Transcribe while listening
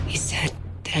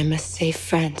I must save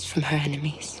France from her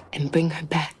enemies and bring her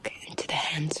back into the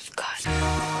hands of God.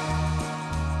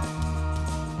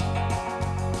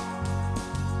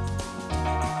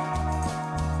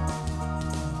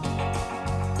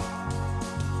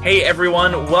 Hey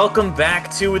everyone, welcome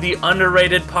back to the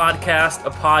Underrated Podcast, a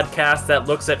podcast that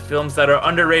looks at films that are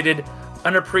underrated,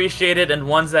 unappreciated, and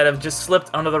ones that have just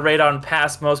slipped under the radar and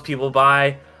passed most people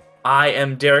by. I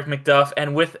am Derek McDuff,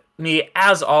 and with me,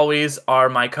 as always, are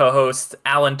my co-hosts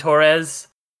Alan Torres.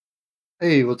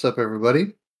 Hey, what's up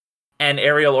everybody? And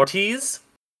Ariel Ortiz.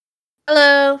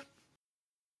 Hello.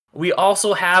 We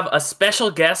also have a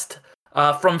special guest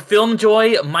from Film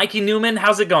Joy, Mikey Newman.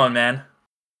 How's it going, man?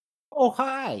 Oh,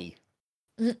 hi.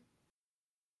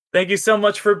 Thank you so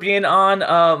much for being on.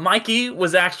 Mikey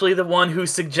was actually the one who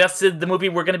suggested the movie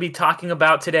we're going to be talking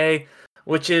about today,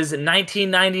 which is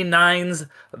 1999's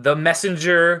The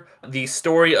Messenger, the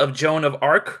story of Joan of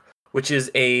Arc, which is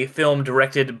a film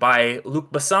directed by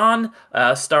Luc Besson,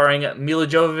 starring Mila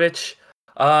Jovovich.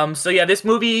 This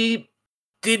movie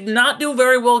did not do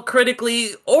very well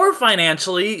critically or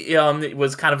financially. It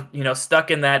was kind of, stuck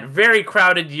in that very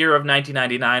crowded year of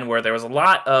 1999 where there was a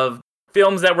lot of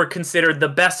films that were considered the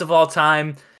best of all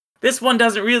time. This one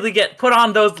doesn't really get put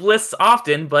on those lists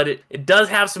often, but it does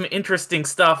have some interesting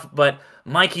stuff. But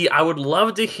Mikey, I would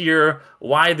love to hear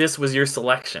why this was your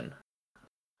selection.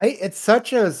 It's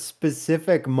such a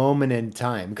specific moment in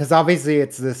time, because obviously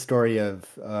it's the story of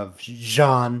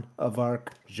Joan of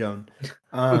Arc. Joan.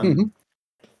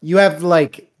 You have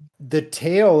like the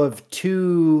tale of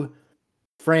two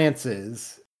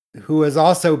Frances who is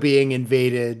also being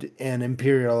invaded and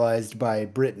imperialized by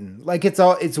Britain. Like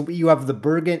you have the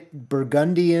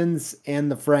Burgundians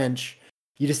and the French.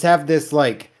 You just have this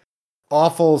like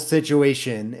awful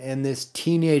situation, and this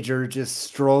teenager just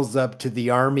strolls up to the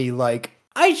army like,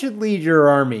 I should lead your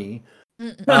army.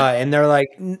 And they're like,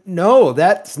 no,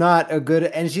 that's not a good.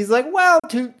 And she's like, well,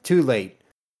 too late.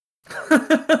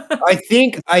 I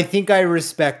think I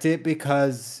respect it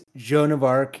because Joan of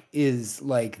Arc is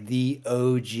like the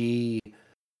OG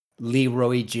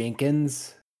Leroy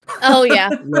Jenkins. Oh yeah.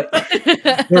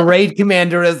 The raid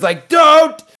commander is like,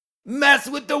 don't mess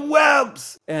with the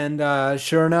whelps. And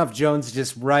sure enough, Joan's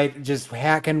just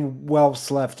hacking whelps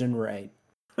left and right.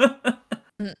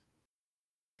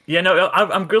 Yeah, no,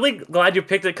 I'm really glad you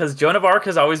picked it because Joan of Arc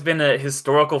has always been a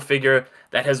historical figure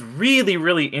that has really,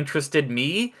 really interested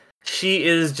me. She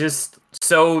is just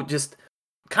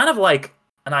kind of like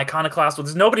an iconoclast.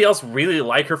 There's nobody else really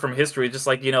like her from history. Just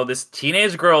like, this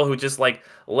teenage girl who just like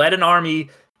led an army,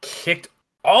 kicked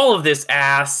all of this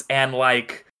ass, and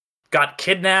like got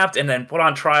kidnapped and then put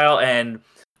on trial.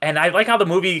 And I like how the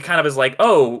movie kind of is like,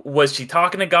 oh, was she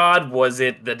talking to God? Was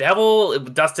it the devil?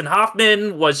 Dustin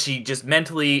Hoffman? Was she just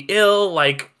mentally ill?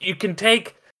 Like, you can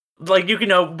take, like, you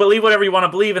can believe whatever you want to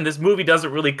believe, and this movie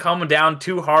doesn't really come down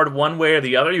too hard one way or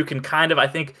the other. You can kind of, I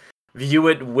think, view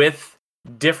it with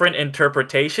different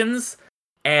interpretations.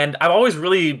 And I've always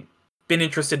really been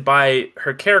interested by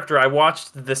her character. I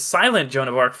watched the silent Joan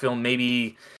of Arc film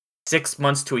maybe 6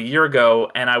 months to a year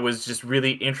ago, and I was just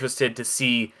really interested to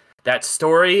see that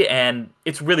story, and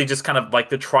it's really just kind of like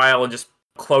the trial and just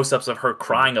close-ups of her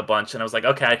crying a bunch, and I was like,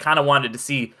 okay, I kind of wanted to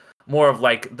see more of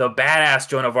like the badass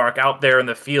Joan of Arc out there in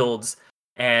the fields,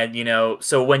 and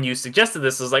so when you suggested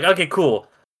this, I was like, okay, cool,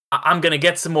 I'm gonna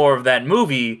get some more of that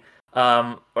movie,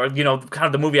 or kind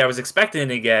of the movie I was expecting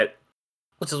to get,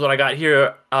 which is what I got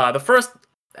here. The first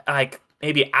like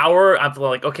maybe hour, I'm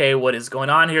like, okay, what is going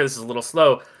on here? This is a little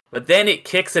slow, but then it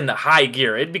kicks into high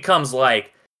gear. It becomes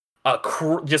like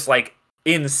just like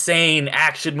insane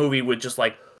action movie with just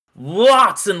like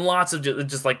lots and lots of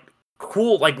just like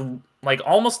cool, like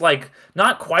almost like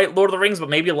not quite Lord of the Rings, but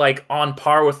maybe like on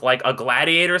par with like a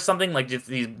Gladiator or something, like just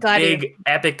these big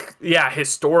epic,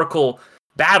 historical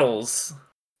battles.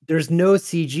 There's no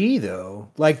CG though,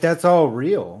 like that's all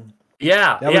real.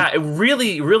 Yeah,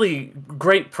 really, really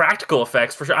great practical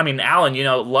effects for sure. I mean, Alan,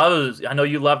 I know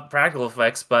you love practical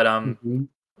effects, but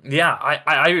yeah,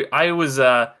 I was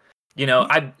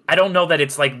I don't know that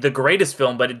it's like the greatest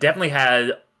film, but it definitely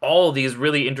had all these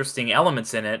really interesting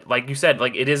elements in it. Like you said,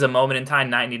 like it is a moment in time,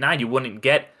 99. You wouldn't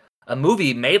get a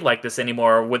movie made like this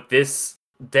anymore with this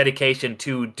dedication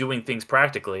to doing things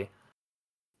practically.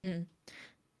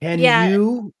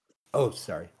 You? Oh,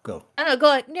 sorry. Go.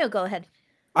 Oh, no, go ahead.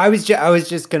 I was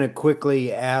just gonna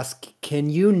quickly ask, can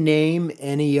you name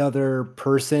any other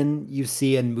person you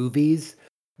see in movies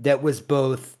that was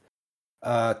both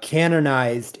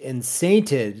canonized and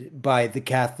sainted by the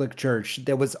Catholic Church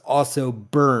that was also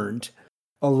burned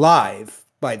alive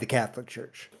by the Catholic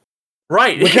Church?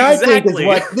 Right, which exactly. I think is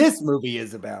what this movie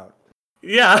is about.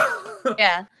 Yeah.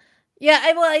 Yeah.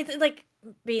 Yeah, like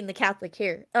being the Catholic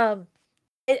here.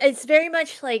 It's very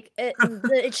much like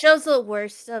it shows the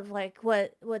worst of like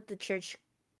what the church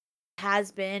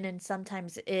has been and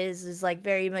sometimes is like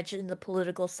very much in the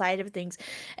political side of things,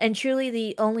 and truly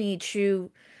the only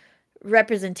true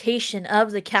representation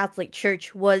of the Catholic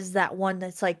Church was that one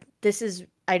that's like, this is,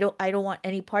 I don't want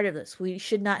any part of this. We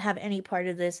should not have any part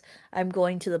of this. I'm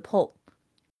going to the Pope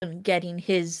and getting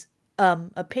his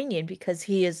opinion because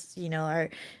he is, our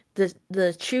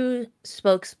the true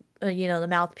spokes, the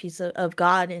mouthpiece of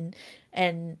God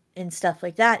and stuff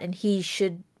like that, and he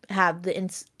should have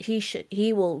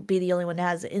he will be the only one that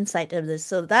has the insight of this.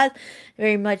 So that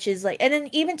very much is like, and then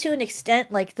even to an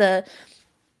extent like the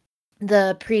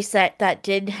preset that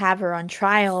did have her on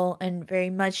trial, and very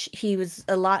much he was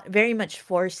very much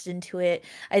forced into it.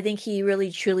 I think he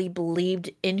really truly believed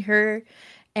in her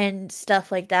and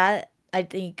stuff like that. I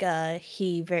think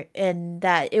and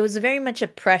that it was very much a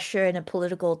pressure and a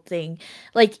political thing.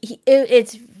 Like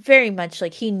it's very much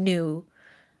like he knew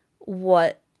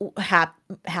what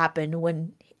happened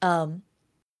when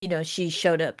she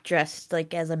showed up dressed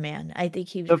like as a man. I think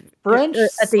he was The French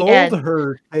at the sold end.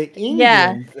 her to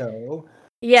Yeah. England, though.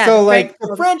 Yeah, So, the French. like,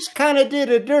 the French kind of did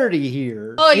a dirty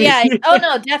here. Oh yeah. Oh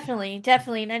no, definitely,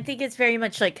 definitely, and I think it's very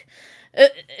much like,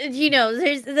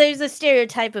 there's a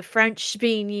stereotype of French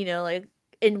being, like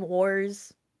in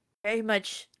wars, very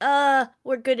much.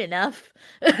 We're good enough.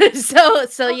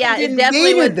 So yeah, They it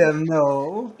definitely was. invaded them,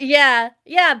 though. Yeah,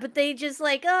 yeah, but they just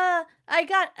like, I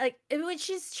got like, which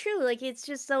is true. Like it's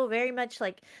just so very much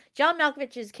like John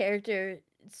Malkovich's character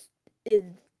is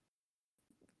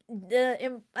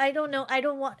I don't know. I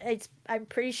don't want. I'm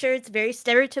pretty sure it's very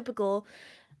stereotypical,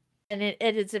 and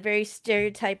it's a very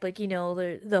stereotype, like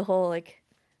the whole like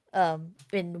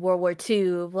in World War II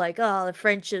of like, oh, the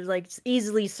French is like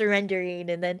easily surrendering,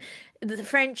 and then the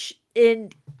French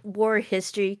in war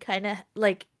history kind of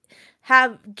like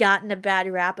have gotten a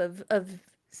bad rap of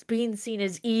being seen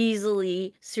as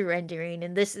easily surrendering,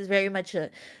 and this is very much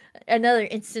another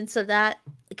instance of that,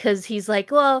 because he's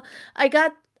like, well, I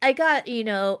got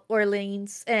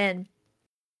Orleans, and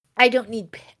I don't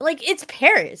need like, it's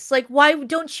Paris. Like, why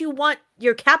don't you want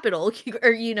your capital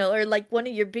or like one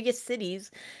of your biggest cities?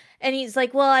 And he's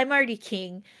like, "Well, I'm already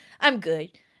king. I'm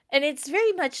good." And it's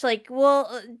very much like,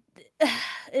 well,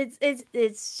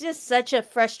 it's just such a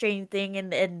frustrating thing,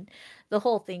 and the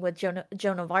whole thing with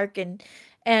Joan of Arc, and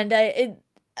I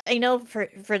know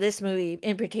for this movie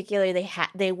in particular, they had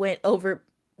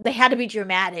to be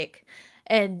dramatic,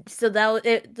 and so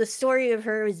the story of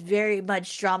her is very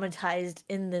much dramatized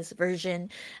in this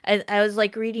version. I was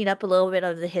like reading up a little bit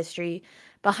of the history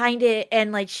behind it,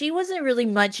 and like she wasn't really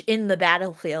much in the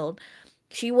battlefield.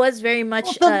 She was very much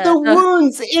Both of the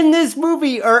wounds in this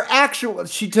movie are actual.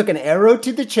 She took an arrow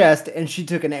to the chest and she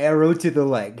took an arrow to the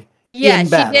leg. yeah, In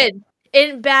she battle. did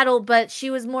in battle, but she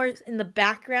was more in the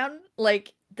background,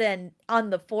 like, than on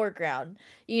the foreground.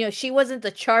 She wasn't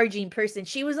the charging person.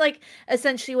 She was like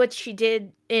essentially what she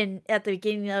did in at the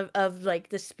beginning of like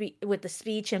the with the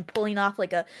speech, and pulling off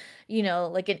like a,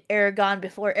 like an Aragon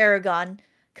before Aragon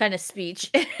kind of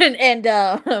speech, and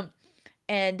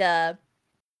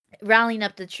rallying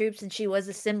up the troops, and she was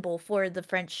a symbol for the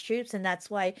French troops, and that's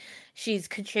why she's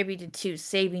contributed to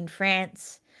saving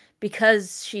France,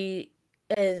 because she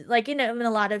is like, in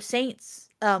a lot of saints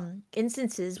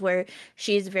instances where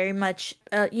she is very much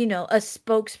a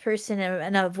spokesperson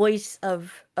and a voice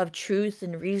of truth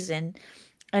and reason.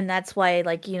 And that's why,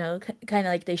 like, kind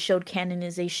of like they showed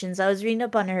canonizations. I was reading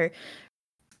up on her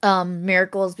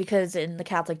miracles, because in the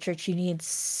Catholic Church you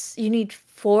need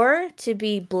 4 to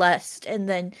be blessed, and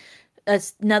then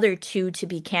another 2 to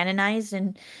be canonized,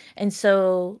 and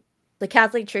so the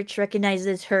Catholic Church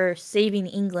recognizes her saving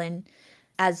England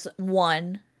as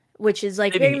one, which is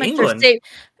like very Saving much her England? save,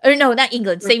 or no, not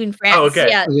England, saving Oh, France. okay.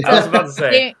 Yeah, I was about to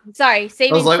say. sorry, I was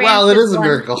saving like, France wow, it is is a one.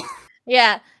 miracle.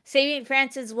 Yeah, saving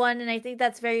France is one, and I think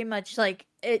that's very much like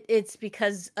it's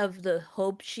because of the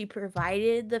hope she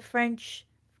provided the French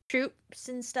troops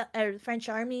and stuff, or the French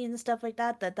army and stuff like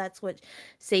that. That's what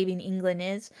saving England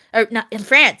is, or not in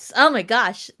France. Oh my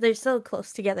gosh, they're so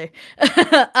close together.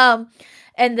 um,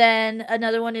 and then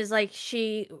another one is like,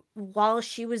 while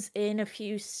she was in a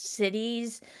few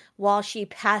cities, while she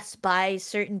passed by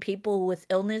certain people with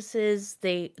illnesses,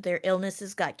 their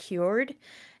illnesses got cured,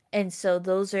 and so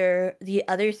those are the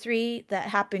other 3 that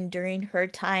happened during her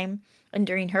time and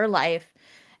during her life.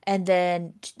 And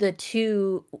then the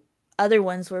 2 other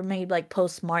ones were made like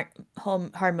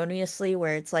home harmoniously,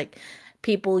 where it's like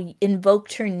people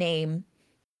invoked her name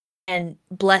and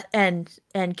bless and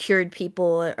cured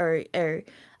people, or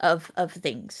of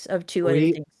things, of two other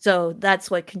We things. So that's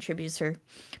what contributes her are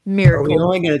we miracle.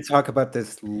 only going to talk about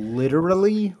this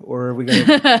literally, or are we going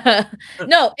to?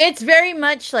 No, it's very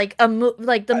much like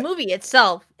like the movie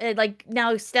itself, like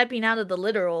now stepping out of the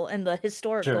literal and the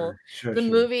historical. Sure. The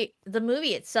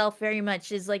movie itself very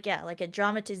much is like like a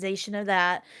dramatization of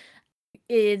that,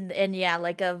 and yeah,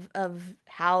 like of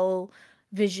how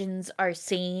visions are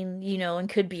seen, and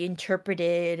could be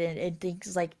interpreted, and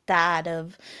things like that.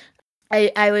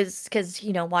 I was, because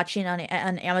watching on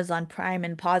Amazon Prime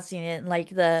and pausing it, and like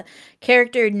the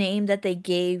character name that they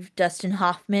gave Dustin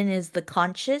Hoffman is the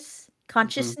consciousness.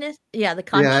 Yeah, the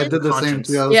Yeah, I conscious. did the same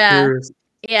too. Conscience. I was Yeah, curious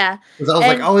yeah. because I was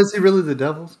like, And "Oh, is he really the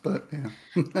devil's?" But yeah.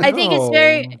 I think it's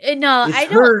very No, no, it's I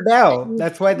don't. her doubt.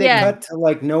 That's why they Yeah, cut to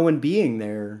like no one being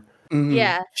there. Mhm.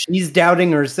 yeah. She's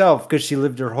doubting herself because she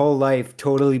lived her whole life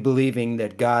totally believing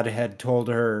that God had told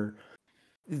her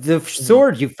the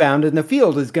sword you found in the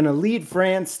field is going to lead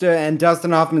France to. And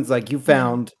Dustin Hoffman's like, you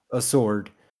found a sword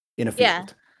in a Yeah,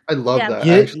 field. I love yeah. that. I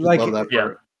Yeah, actually like love that Yeah.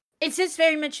 part. It's just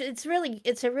very much, it's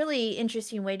a really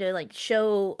interesting way to like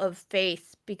show of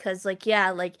faith, because like,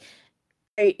 yeah, like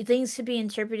things to be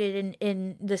interpreted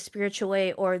in the spiritual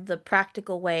way or the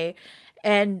practical way,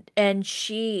 and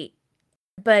she,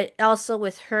 but also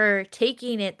with her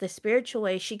taking it the spiritual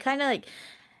way, she kind of like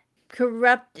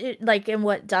corrupted, like in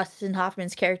what Dustin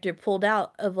Hoffman's character pulled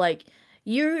out of, like,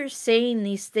 you're saying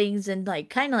these things and like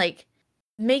kind of like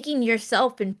making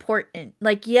yourself important.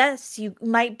 Like, yes, you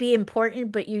might be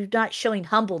important, but you're not showing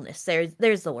humbleness.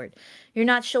 There's the word. You're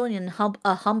not showing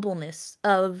a humbleness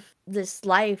of this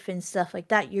life and stuff like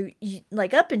that. You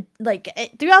like, up and like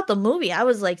throughout the movie, I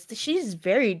was like, she's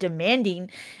very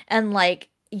demanding, and like,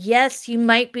 yes, you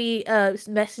might be a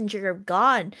messenger of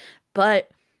God, but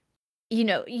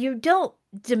you don't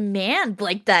demand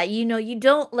like that. You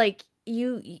don't like,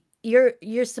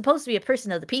 you're supposed to be a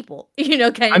person of the people, kind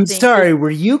of I'm thing. 'Cause sorry, were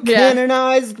you yeah.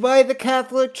 canonized by the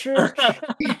Catholic Church?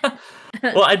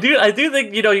 Well, I do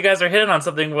think you guys are hitting on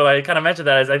something. Well, I kind of mentioned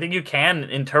that is I think you can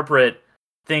interpret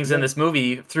things in Yeah. this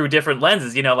movie through different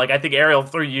lenses. Like I think Ariel,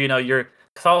 through your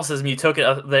Catholicism, you took it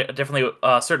definitely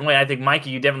a certain way. I think Mikey,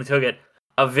 you definitely took it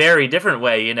a very different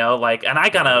way. Like, and I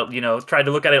kind of tried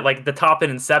to look at it like the top in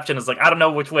Inception is like, I don't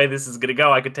know which way this is gonna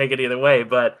go. I could take it either way,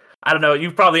 but I don't know.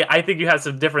 I think you have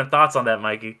some different thoughts on that,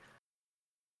 Mikey.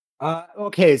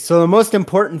 Okay, so the most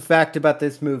important fact about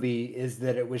this movie is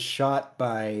that it was shot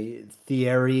by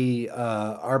Thierry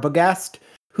Arbogast,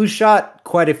 who shot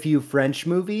quite a few French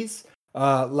movies.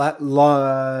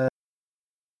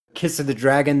 Kiss of the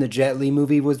Dragon, the Jet Li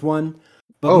movie, was one.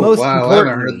 But Oh most wow, I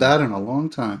haven't heard importantly, that in a long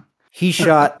time. he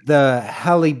shot the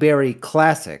Halle Berry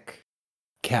classic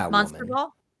Monster Catwoman.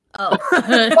 Ball. Oh.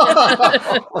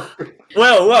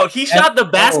 Whoa! He shot the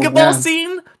basketball man.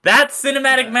 scene. That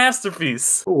cinematic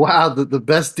masterpiece. Wow, the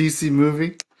best DC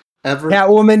movie ever.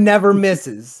 Catwoman never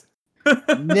misses.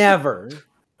 Never.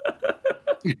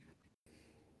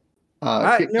 All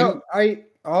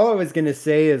I was gonna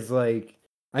say is like,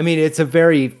 I mean, it's a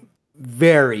very,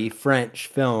 very French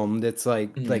film that's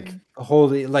like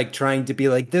holding, like trying to be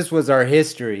like, this was our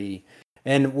history.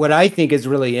 And what I think is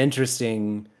really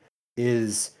interesting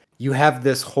is you have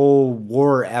this whole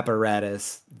war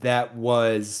apparatus that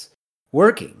was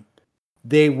working.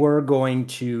 They were going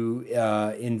to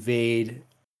invade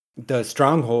the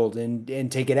stronghold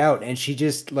and take it out, and she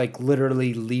just like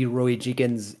literally Leroy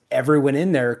Jenkins everyone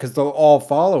in there because they'll all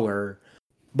follow her.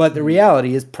 But the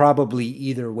reality is probably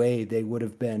either way they would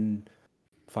have been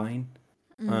fine.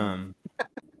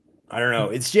 I don't know.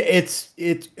 It's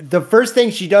the first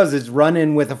thing she does is run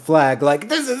in with a flag like,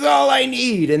 this is all I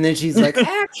need, and then she's like,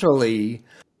 actually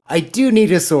I do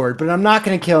need a sword, but I'm not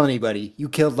going to kill anybody. You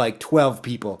killed like 12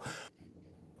 people.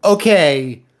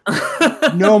 Okay.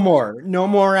 No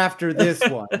more after this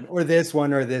one or this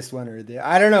one or this one or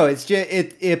I don't know. It's just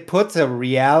it puts a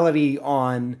reality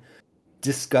on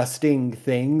disgusting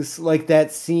things, like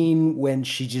that scene when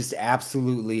she just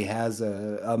absolutely has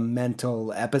a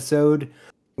mental episode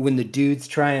when the dude's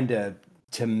trying to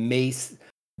mace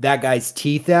that guy's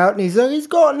teeth out, and he's like, he's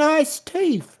got nice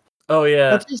teeth. Oh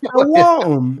yeah. I want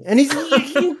him. And he's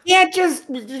you can't just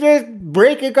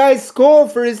break a guy's skull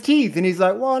for his teeth, and he's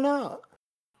like, why not?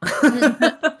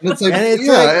 It's like, And it's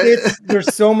yeah, like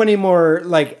there's so many more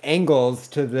like angles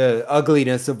to the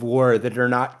ugliness of war that are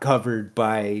not covered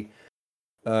by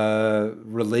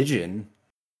religion.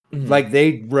 Like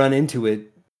they run into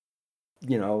it,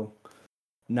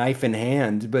 knife in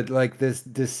hand, but like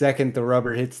the second the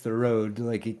rubber hits the road,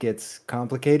 like it gets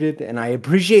complicated. And I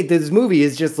appreciate this movie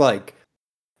is just like,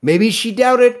 maybe she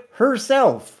doubted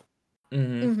herself.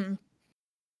 Which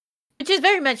is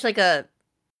very much like a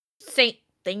Saint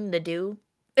thing to do.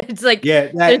 It's like Yeah,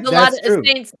 there's a lot that's of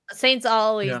true. saints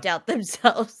always Yeah. doubt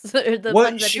themselves. Or the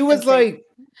What ones that she was become like,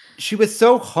 she was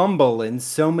so humble in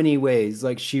so many ways.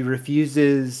 Like she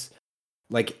refuses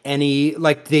like any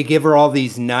like they give her all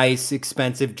these nice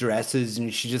expensive dresses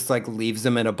and she just like leaves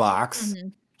them in a box.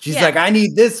 Mhm. She's Yeah. like, I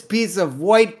need this piece of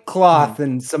white cloth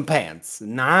and some pants,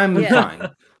 and I'm Yeah. fine.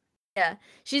 Yeah,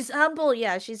 she's humble.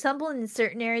 Yeah, she's humble in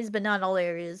certain areas, but not all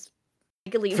areas. I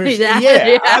can leave For me sure, that.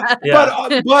 yeah.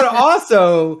 Yeah. But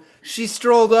also she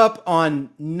strolled up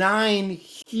on 9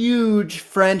 huge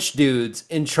French dudes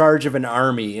in charge of an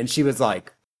army, and she was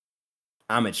like,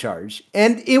 "I'm in charge,"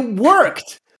 and it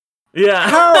worked. Yeah.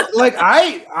 How? Like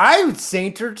I would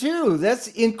saint her too. That's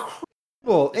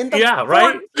incredible. In the Yeah,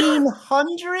 right?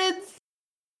 1400s.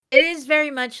 It is very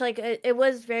much like it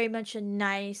was very much a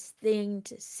nice thing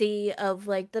to see of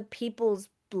like the people's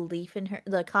belief in her,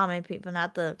 the common people,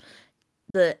 not the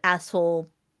asshole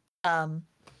king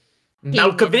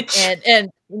Malkovich. and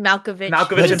Malkovich.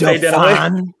 Malkovich The and Faye Dunaway.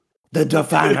 Dauphin, the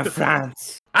Dauphin of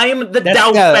France. I am the That's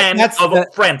Dauphin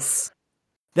of France.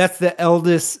 That's the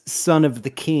eldest son of the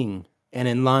king, and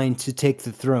in line to take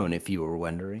the throne. If you were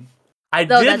wondering. I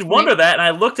No, did that's wonder right. that, and I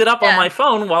looked it up on Yeah. my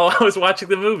phone while I was watching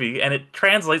the movie, and it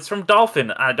translates from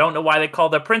dolphin. I don't know why they call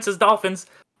their princes dolphins,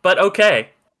 but okay.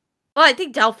 Well, I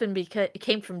think Dolphin because it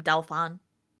came from Delphon,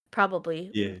 probably.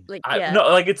 Yeah. Like yeah. No,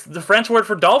 like it's the French word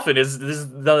for dolphin is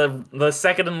the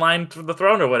second in line to the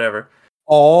throne or whatever.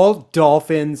 All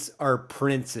dolphins are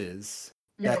princes.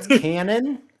 That's Mhm.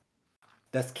 canon.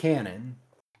 That's canon.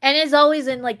 And as always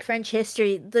in like French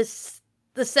history, the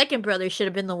second brother should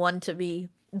have been the one to be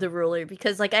the ruler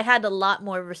because like I had a lot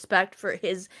more respect for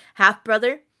his half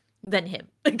brother than him,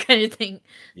 kind of thing.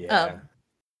 Yeah.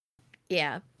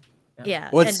 Yeah, Yeah. yeah.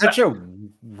 Well, it's And such a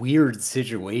weird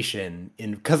situation,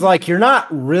 because like you're not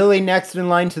really next in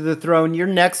line to the throne. You're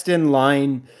next in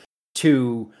line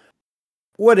to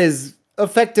what is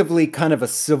effectively kind of a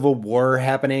civil war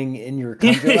happening in your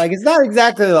country. Like it's not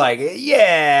exactly like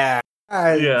Yeah.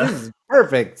 this is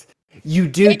perfect. You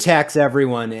do tax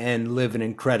everyone and live an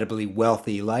incredibly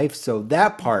wealthy life, so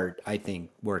that part I think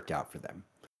worked out for them.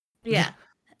 yeah,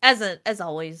 as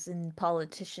always in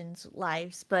politicians'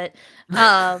 lives, but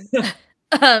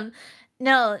um,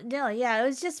 no, yeah, it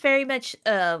was just very much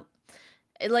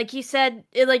like you said,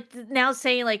 now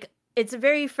saying like it's a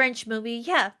very French movie.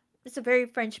 Yeah, it's a very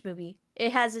French movie.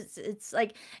 It has it's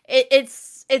like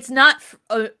it's not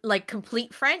like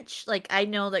complete French. Like I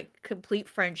know that complete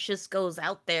French just goes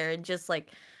out there and just like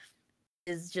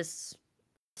is just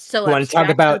so You want to talk abstract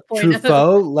to the about point of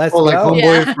Truffaut? Let's Oh, like go.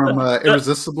 homeboy Yeah. from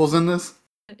Irresistibles in this.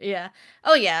 yeah.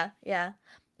 Oh yeah, yeah.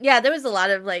 Yeah, there was a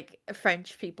lot of like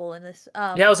French people in this.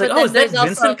 Yeah, I was like, But oh, then is that there's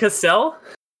Vincent also Cassell?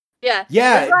 yeah, there's a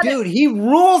Yeah, lot of- dude, he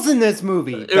rules in this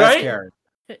movie. Best Right? character.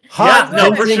 Yeah, Hot no,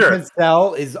 for Vincent sure.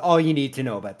 Cassell is all you need to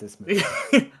know about this movie.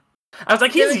 I was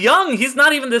like, he's young. He's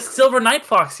not even this Silver Night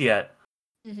Fox yet.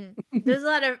 Mhm. There's a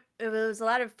lot of there was a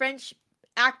lot of French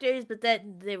actors, but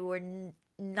then there were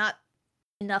not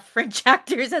enough French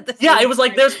actors at the same Yeah, it was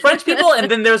like time. there's French people,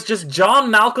 and then there's just John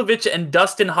Malkovich and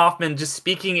Dustin Hoffman just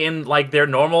speaking in like their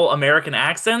normal American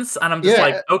accents, and I'm just Yeah,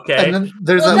 like, And okay. then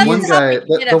there's Well, that Dustin one guy, Hoffman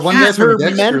can get the a one guy He's from her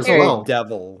Dexter as mental well.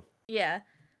 devil. Yeah.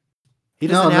 He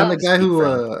No, doesn't and then have the to guy speak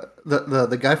who French.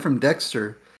 the guy from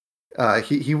Dexter,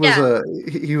 he was Yeah.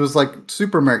 he was like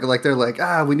super American. Like they're like,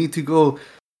 we need to go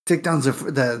take down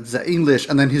the English,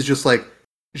 and then he's just like,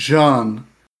 Jean,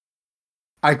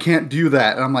 I can't do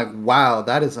that, and I'm like, wow,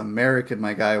 that is American,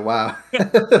 my guy. Wow.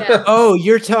 Yeah. Oh,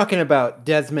 you're talking about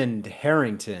Desmond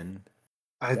Harrington.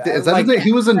 Is that Like- his name?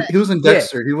 He was in Yeah.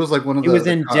 Dexter. He was like one of He the. was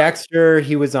the in cops. Dexter.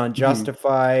 He was on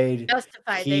Justified.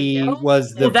 Justified. There you He go. was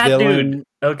the Oh, that villain. dude.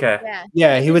 Okay. Yeah.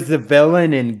 Yeah, he was the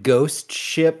villain in Ghost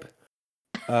Ship.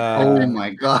 Oh my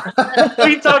god.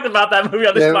 We talked about that movie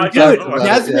on this Yeah, we podcast talked before. about it.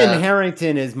 Desmond yeah.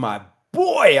 Harrington is my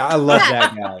boy. I love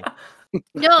that guy.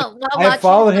 No, while I have watching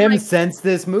followed it, I'm him like, since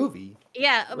this movie.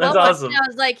 yeah, That's while watching awesome. it, I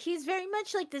was like, he's very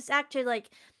much like this actor. Like,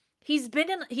 he's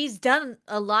done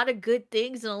a lot of good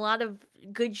things and a lot of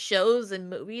good shows and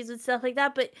movies and stuff like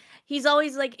that. But he's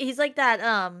always like, he's like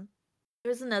that.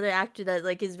 There's another actor that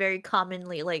like is very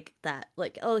commonly like that.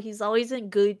 Like, oh, he's always in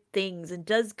good things and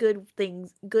does good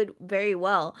things, good very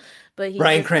well. But he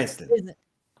Bryan just Cranston, isn't.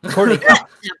 Courtney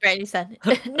Cox, Not Brandy Sun.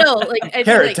 No, like I mean,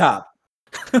 Carrot like, Top.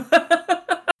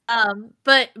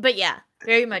 but yeah,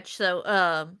 very much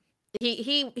so.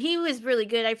 He was really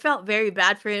good. I felt very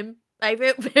bad for him. I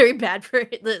felt very bad for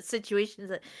the situations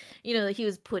that that he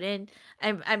was put in.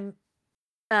 I'm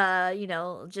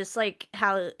just like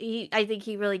how I think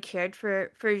he really cared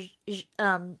for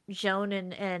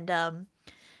Joan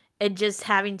and just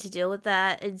having to deal with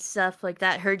that and stuff like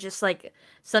that. Her just like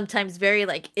sometimes very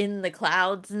like in the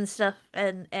clouds and stuff,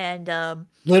 and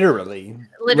Literally.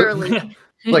 literally.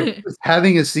 Like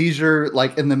having a seizure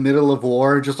like in the middle of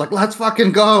war, just like let's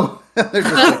fucking go. They're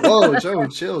just like, whoa, Joe,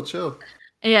 chill.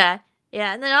 Yeah.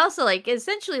 Yeah, and then also like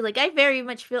essentially like I very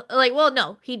much feel like well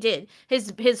no, he did.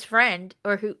 His friend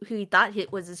or who he thought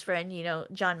was his friend,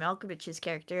 John Malkovich's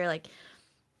character like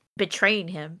betraying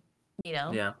him,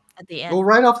 Yeah. at the end. Well,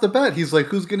 right off the bat, he's like,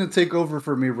 who's gonna take over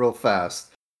for me real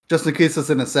fast? Just in case it's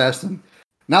an assassin.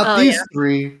 Not Oh, these yeah.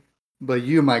 three, but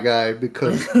you, my guy,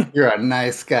 because you're a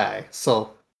nice guy.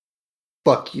 So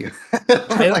fuck you.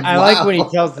 I like when he wow.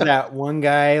 tells that one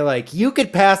guy, like, you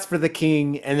could pass for the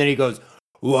king, and then he goes,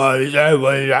 what is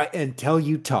that? Until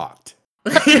you talked.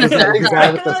 He's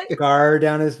got the scar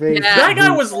down his face. Yeah. That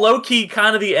guy was low key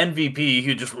kind of the MVP.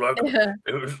 He just like,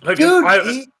 it was like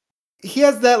Dude, he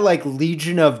has that like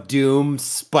Legion of Doom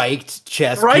spiked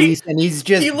chest Right? piece, and he's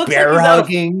just He looks like bear he's out of-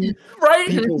 hugging. right?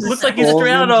 people's Looks like he's skulls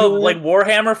straight out of into like it.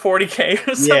 Warhammer 40K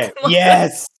or something. Yeah, like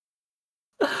yes.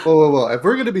 Whoa. If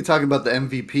we're gonna be talking about the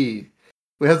MVP,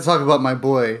 we have to talk about my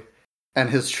boy and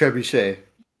his trebuchet.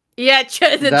 Yeah,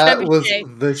 That was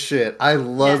the shit. I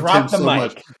loved Drop him the so mic.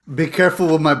 much. Be careful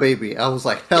with my baby. I was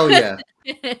like, hell yeah.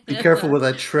 Be careful with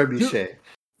that trebuchet.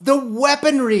 The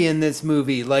weaponry in this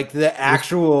movie, like the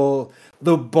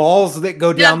balls that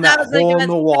go down that that was, like, hole in that's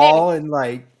the wall, and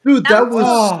like Dude, that was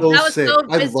That so was sick. so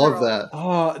I love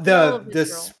visceral. that. the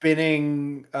visceral.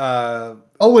 spinning Oh,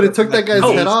 when it took that guy's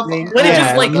Oh, head off? when it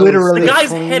just, like, literally the guy's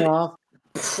clean head- off.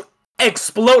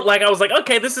 explode. Like I was like,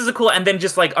 okay, this is a cool. And then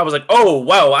just like I was like, oh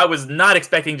wow, I was not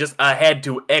expecting just a head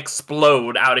to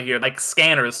explode out of here, like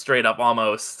scanners straight up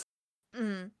almost.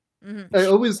 I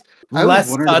always Less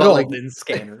wondered subtle about, like, than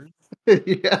scanners.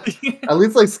 yeah. At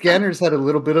least like Scanners had a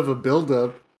little bit of a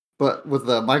build-up, but with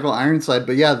Michael Ironside.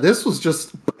 But yeah, this was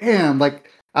just bam. Like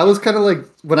I was kind of like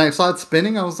when I saw it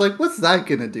spinning, I was like, "What's that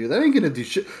gonna do? That ain't gonna do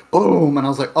shit." Boom, and I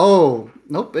was like, "Oh,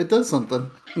 nope, it does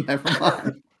something." Never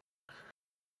mind.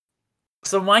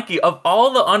 So Mikey, of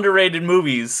all the underrated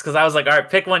movies, because I was like, all right,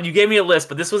 pick one. You gave me a list,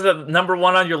 but this was the number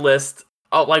one on your list.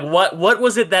 Oh, like what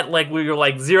was it that like we were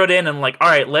like zeroed in and like, all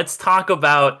right, let's talk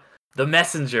about The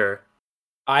Messenger.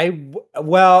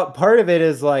 Well, part of it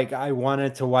is like I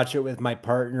wanted to watch it with my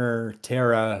partner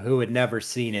Tara, who had never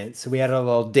seen it. So we had a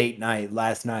little date night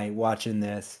last night watching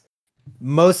this.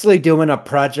 Mostly doing a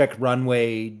Project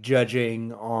Runway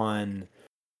judging on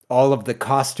all of the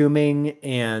costuming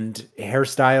and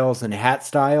hairstyles and hat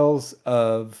styles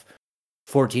of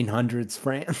 1400s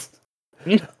France.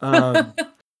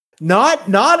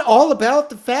 Not all about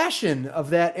the fashion of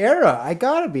that era. I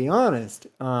gotta be honest.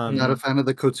 Not a fan of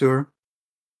the couture.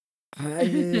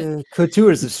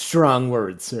 Couture is a strong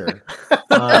word, sir.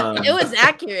 It was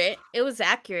accurate. It was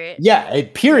accurate. Yeah,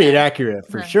 period accurate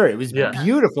for Yeah. sure. It was Yeah.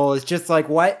 beautiful. It's just like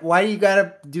why you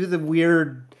gotta do the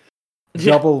weird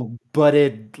double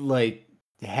butted like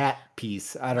hat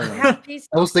piece? I don't know. Half piece.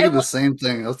 I was thinking And the same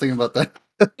thing. I was thinking about that.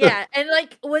 yeah, and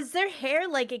like, was their hair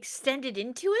like extended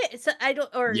into it? So I don't,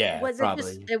 or Yeah, was it probably.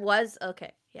 just? It was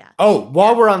okay. Yeah. Oh,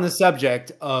 while we're on the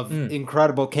subject of Mm.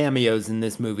 incredible cameos in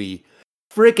this movie,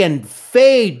 freaking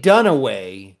Faye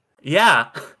Dunaway. Yeah.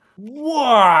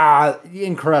 Wow,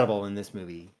 incredible in this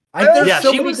movie. There's Yeah,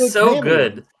 so she many was good so cameos.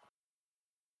 good.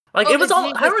 Like Oh, it was is all.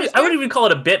 she the I would sister? even call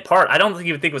it a bit part. I don't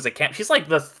even think it was a camp. She's like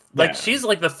Yeah. she's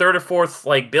like the third or fourth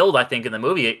like build I think in the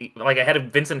movie, like ahead of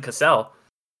Vincent Cassel.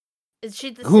 Is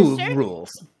she the Who sister?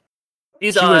 rules?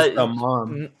 He's She was the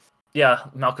mom. yeah,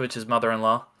 Malkovich's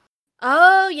mother-in-law.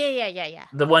 Oh yeah.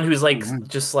 The one who's like Mhm.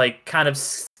 just like kind of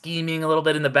scheming a little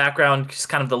bit in the background. She's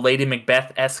kind of the Lady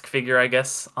Macbeth-esque figure, I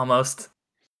guess, almost.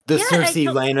 The Yeah, Cersei I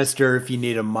know. Lannister, if you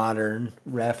need a modern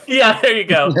ref. Yeah, there you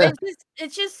go.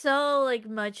 It's just so like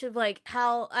much of like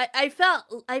how I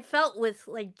felt with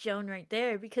like Joan right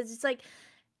there, because it's like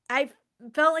I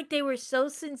felt like they were so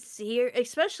sincere,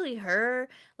 especially her.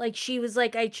 Like she was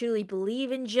like, I truly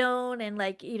believe in Joan, and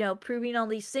like proving all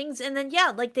these things, and then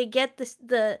yeah, like they get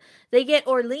they get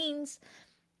Orleans,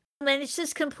 and it's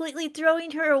just completely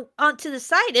throwing her onto the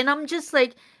side, and I'm just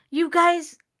like, you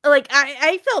guys, like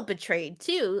I felt betrayed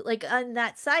too, like on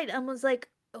that side. I was like,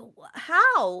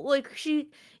 how, like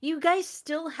you guys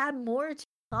still had more to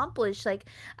accomplish. Like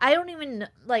I don't even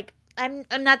like I'm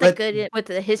not that But- good with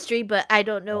the history, but I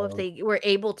don't know if Oh. they were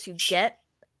able to get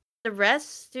the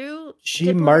rest through. She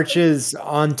diplomacy. marches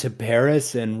on to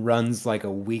Paris and runs like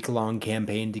a week-long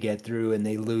campaign to get through, and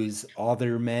they lose all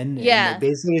their men. Yeah. And they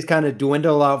basically just kind of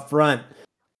dwindle out front.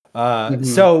 Mhm.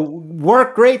 So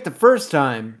worked great the first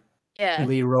time, Yeah.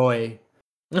 Leroy.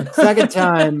 Second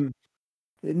time,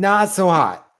 not so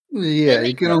hot. Yeah,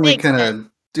 you can only makes kind sense.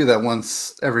 of do that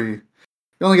once every. You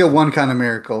only get one kind of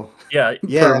miracle Yeah,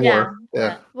 Yeah. per war.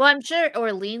 Yeah. Well, I'm sure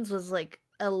Orleans was like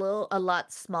a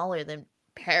lot smaller than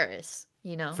Paris.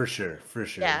 For sure.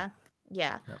 Yeah,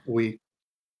 yeah. We.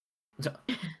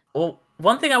 well,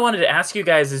 one thing I wanted to ask you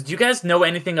guys is, do you guys know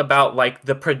anything about like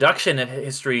the production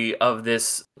history of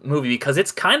this movie? Because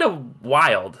it's kind of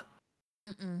wild.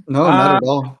 Mm-mm. No, not at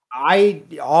all.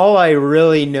 All I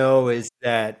really know is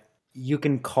that you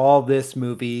can call this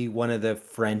movie one of the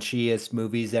Frenchiest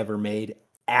movies ever made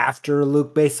after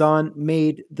Luc Besson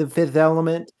made The Fifth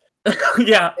Element.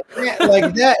 Yeah. Yeah,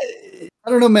 like that. I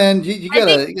don't know, man. You I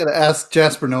think- gotta ask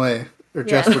Jasper Noé or Yeah.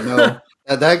 Jasper No.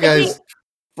 That think- guy's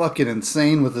fucking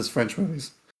insane with his French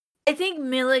movies. I think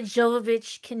Mila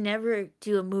Jovovich can never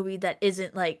do a movie that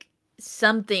isn't like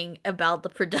something about the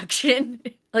production.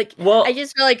 Like, Well, I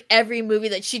just feel like every movie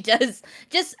that she does,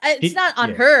 it's not on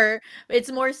Yeah. her.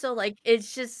 It's more so like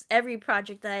it's just every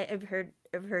project that I've heard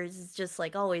of hers is just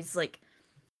like always like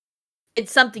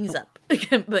it's something's up.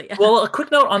 But yeah. well, a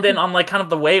quick note on like kind of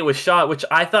the way it was shot, which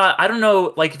I thought, I don't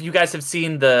know, like if you guys have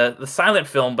seen the silent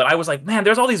film, but I was like, man,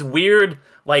 there's all these weird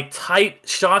like tight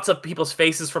shots of people's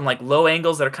faces from like low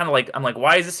angles that are kind of like, I'm like,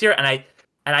 why is this here? And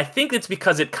I think it's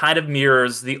because it kind of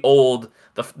mirrors the old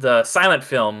the silent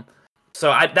film. So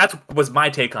that was my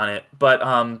take on it. But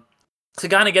to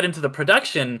kind of get into the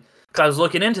production, because I was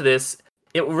looking into this,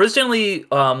 it originally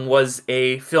was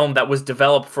a film that was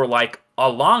developed for like a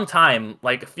long time,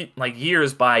 like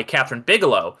years, by Catherine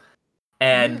Bigelow,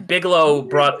 and Bigelow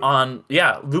brought on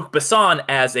Luc Besson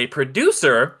as a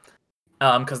producer,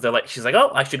 because she's like, oh,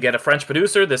 I should get a French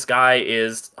producer. This guy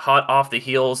is hot off the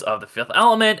heels of The Fifth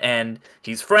Element, and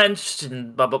he's French,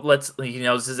 and but he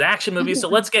knows his action movies, so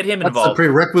let's get him That's the involved.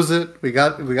 prerequisite. We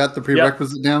got the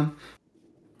prerequisite down.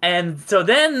 And so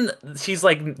then she's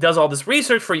like, does all this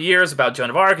research for years about Joan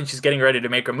of Arc, and she's getting ready to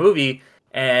make her movie.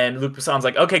 And Luc Besson's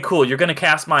like, okay, cool, you're gonna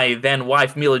cast my then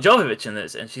wife Mila Jovovich in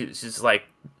this, and she's like,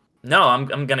 no,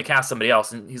 I'm gonna cast somebody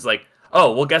else. And he's like,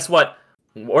 oh, well, guess what?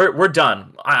 We're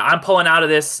done. I'm pulling out of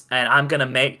this, and I'm gonna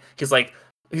make. It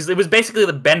was basically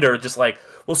the Bender, just like,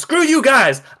 well, screw you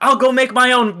guys. I'll go make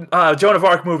my own Joan of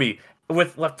Arc movie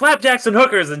with like flapjacks and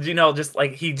hookers, and just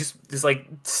like he just like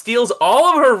steals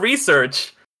all of her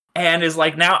research, and is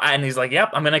like and he's like, yep,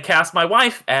 I'm gonna cast my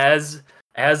wife as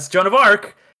Joan of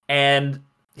Arc. And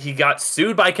he got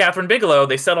sued by Catherine Bigelow.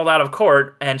 They settled out of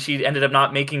court, and she ended up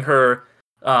not making her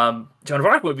Joan of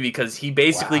Arc movie because he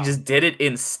basically just did it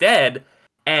instead.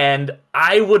 And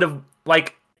I would have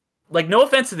like no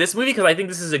offense to this movie, because I think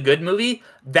this is a good movie,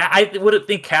 that I would have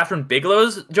think Catherine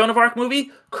Bigelow's Joan of Arc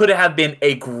movie could have been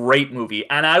a great movie,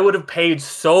 and I would have paid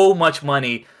so much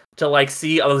money to like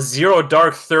see a Zero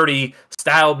Dark 30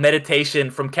 style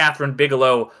meditation from Catherine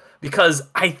Bigelow, because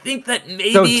I think that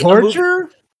maybe So torture?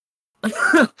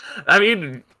 I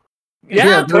mean,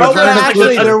 Yeah, torture. Well, trying to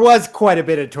actually, flip it. there was quite a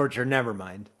bit of torture. Never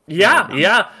mind.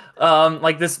 Yeah.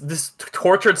 Like this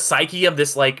tortured psyche of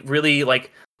this like really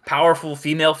like powerful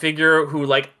female figure who,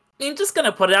 like, I'm just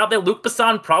gonna put it out there, Luc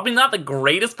Besson probably not the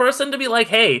greatest person to be like,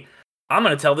 hey, I'm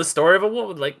gonna tell this story of a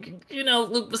woman. Like,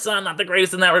 Luc Besson not the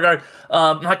greatest in that regard.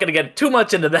 I'm not gonna get too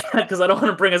much into that because I don't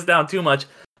want to bring us down too much.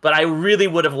 But I really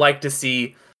would have liked to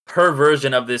see her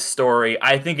version of this story.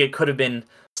 I think it could have been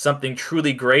something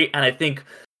truly great, and I think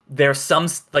there's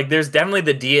definitely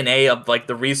the DNA of like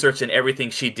the research and everything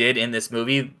she did in this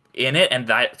movie in it, and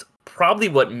that's probably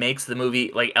what makes the movie,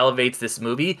 like, elevates this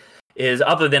movie, is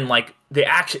other than like the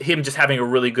action, him just having a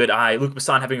really good eye, Luc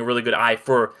Besson having a really good eye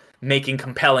for making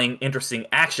compelling, interesting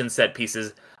action set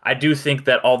pieces. I do think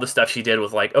that all the stuff she did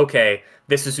was like, okay,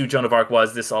 this is who Joan of Arc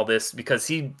was, this, because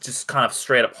he just kind of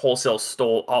straight up wholesale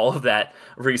stole all of that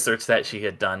research that she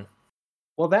had done.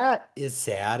 Well, that is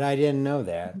sad. I didn't know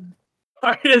that.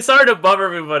 It's hard to bum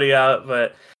everybody out,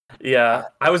 but yeah,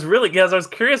 I was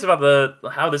curious about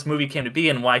how this movie came to be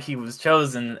and why he was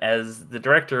chosen as the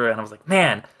director, and I was like,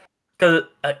 man, because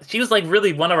she was like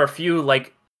really one of our few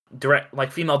like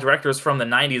female directors from the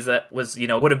 '90s that was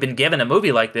would have been given a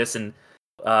movie like this, and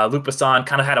Luc Besson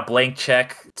kind of had a blank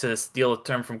check, to steal a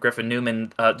term from Griffin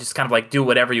Newman, just kind of like do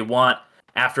whatever you want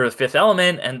after The Fifth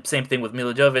Element, and same thing with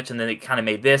Mila Jovovich, and then it kind of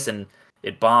made this, and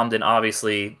it bombed, and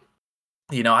obviously,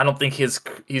 I don't think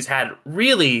he's had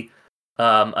really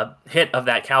a hit of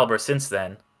that caliber since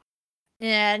then.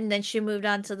 Yeah, and then she moved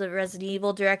on to the Resident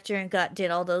Evil director and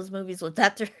did all those movies with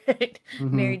that director,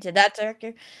 married to that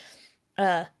director.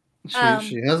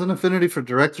 She has an affinity for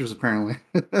directors, apparently.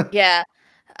 Yeah.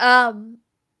 Are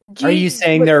you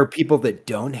saying there are people that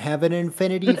don't have an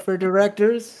infinity for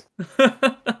directors?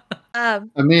 I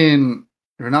mean,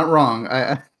 you're not wrong.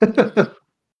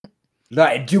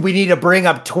 Like, do we need to bring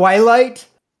up Twilight?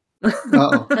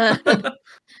 Uh-oh.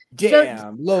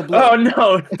 Damn, low blow. Oh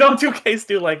no! Don't do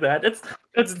K-Stew like that. It's.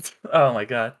 Oh my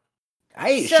god.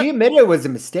 She admitted it was a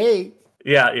mistake.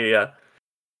 Yeah.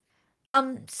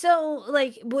 So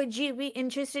like, would you be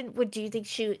interested? Do you think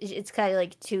it's kind of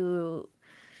like too?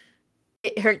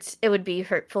 It hurts. It would be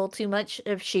hurtful too much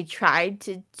if she tried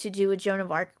to do a Joan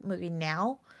of Arc movie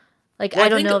now. Like, Well, I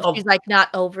don't know if she's like not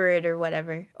over it or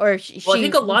whatever, or Well, I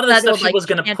think a lot of the stuff she was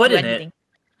going to put in it.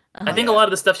 I think a Yeah. lot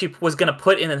of the stuff she was going to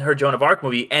put in her Joan of Arc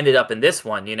movie ended up in this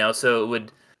one. So it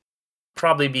would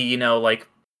probably be like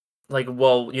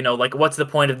what's the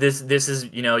point of this? This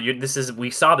is we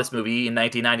saw this movie in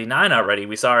 1999 already.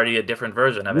 We saw already a different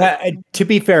version of it. To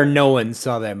be fair, no one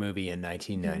saw that movie in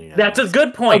 1999. That's a good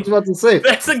I point. was about to say.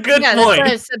 That's a good yeah, that's what I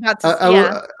point. was about to. I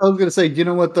Yeah, was going to say, you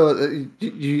know what though?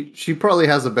 She probably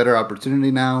has a better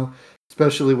opportunity now,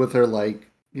 especially with her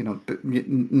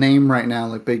name right now,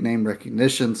 like big name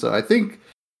recognition. So I think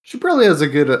she probably has a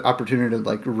good opportunity to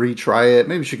like retry it.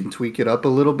 Maybe she can tweak it up a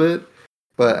little bit.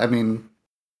 But I mean,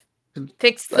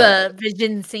 fix the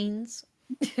vision scenes.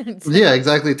 yeah,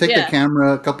 exactly. Take the Yeah.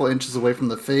 camera a couple inches away from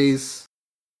the face.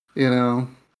 Y'all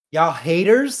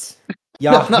haters.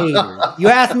 Y'all haters. You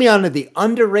asked me on the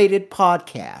underrated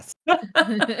podcast.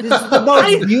 This is the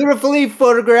most beautifully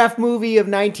photographed movie of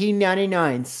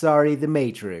 1999. Sorry, The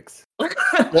Matrix.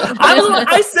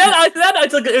 I said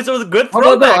it was a good Oh, no,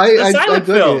 throwback to the I silent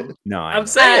dug film. it. No, I'm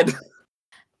saying.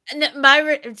 And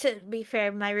to be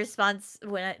fair, my response you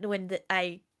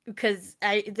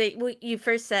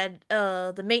first said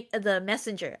the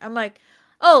messenger. I'm like,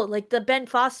 oh, like the Ben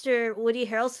Foster, Woody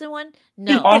Harrelson one?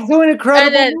 No. Also an incredible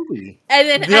And then- movie. And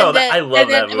then, No, and then I love and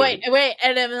then, that movie. Wait,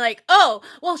 and I'm like, oh,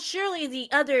 well, surely the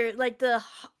other, like the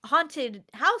haunted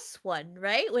house one,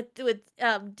 right? With Dylan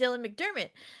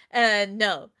McDermott. And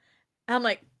no, I'm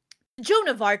like, Joan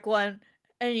of Arc one,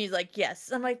 and he's like, yes.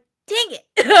 I'm like, dang it.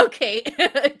 Okay,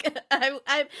 I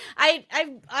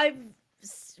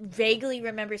vaguely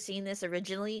remember seeing this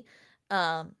originally,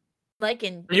 like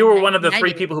You were one of the 3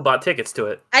 1990. people who bought tickets to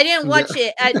it. I didn't watch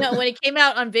it. I know when it came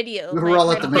out on video. We were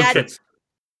all at the Okay. Matrix.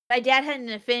 My dad had an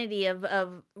affinity of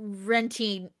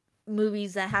renting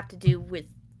movies that have to do with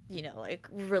like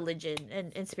religion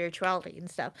and spirituality and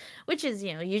stuff, which is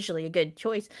usually a good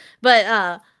choice.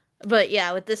 But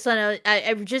yeah, with this one,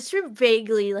 I just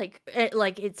vaguely like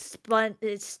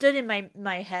it stood in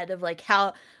my head of like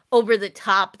how over the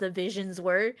top the visions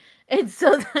were, and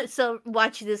so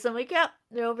watching this, I'm like, yeah,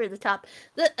 they're over the top.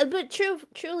 But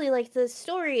truly, like the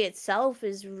story itself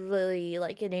is really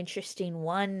like an interesting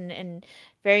one and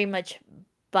very much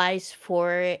buys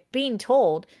for it being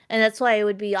told, and that's why it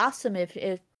would be awesome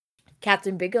if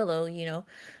Captain Bigelow,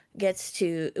 gets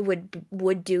to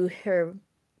would do her,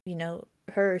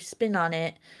 her spin on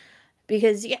it,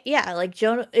 because yeah, like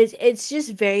Joan, it's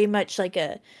just very much like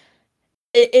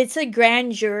it's a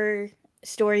grandeur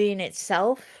story in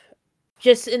itself,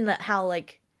 just in the how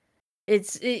like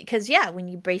because when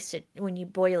you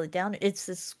boil it down, it's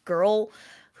this girl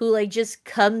who like just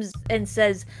comes and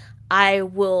says, I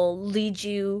will lead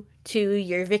you to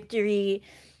your victory,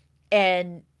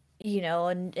 and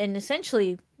and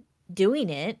essentially doing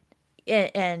it,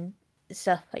 and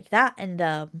stuff like that. And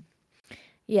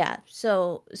yeah,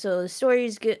 so the story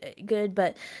is good,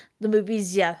 but the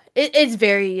movies, it's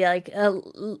very like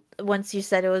once you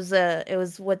said it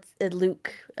was what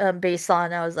Luke based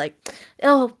on, I was like,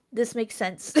 oh, this makes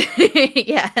sense.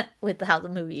 Yeah, with how the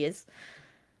movie is.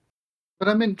 But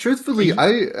I mean, truthfully,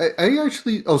 I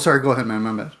actually. Oh, sorry. Go ahead, man.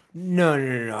 My bad. No.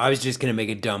 I was just gonna make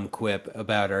a dumb quip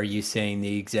about, are you saying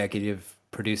the executive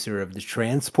producer of the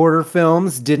Transporter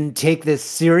films didn't take this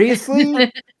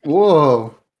seriously?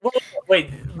 Whoa. Wait,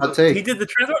 I'll take. he did the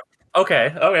trailer?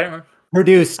 Okay.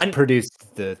 produced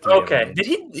the three of Okay. them. Did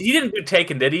he didn't do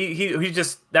Taken, did he? He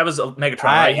just that was Megatron,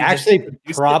 I right? He just actually produced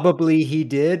it? probably he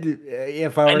did.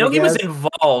 If I were I know to he was guess.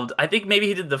 involved. I think maybe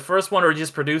he did the first one or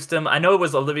just produced him. I know it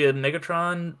was Olivia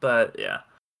Megatron, but yeah.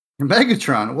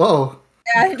 Megatron. Whoa.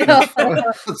 Yeah, I know.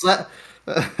 What's that?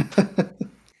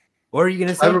 What are you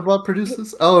gonna say? Cyberbot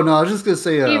produces? Oh no, I was just gonna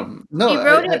say. No, He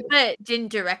wrote it but didn't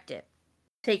direct it.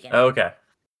 Taken. Okay.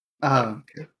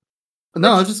 Okay.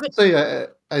 No, I was just gonna say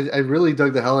I really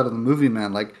dug the hell out of the movie,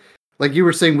 man. Like you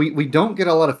were saying, we don't get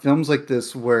a lot of films like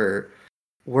this where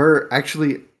we're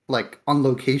actually like on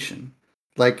location.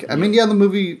 Like I mean, the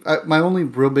movie. My only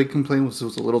real big complaint was it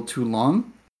was a little too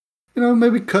long.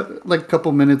 Maybe cut like a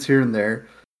couple minutes here and there,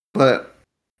 but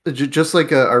just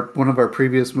like one of our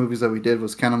previous movies that we did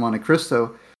was Count of Monte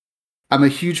Cristo. I'm a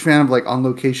huge fan of like on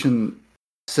location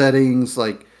settings,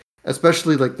 like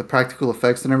especially like the practical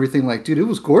effects and everything. Like, dude, it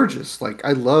was gorgeous. Like,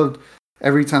 I loved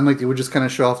every time like they would just kind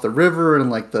of show off the river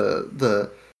and like the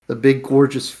big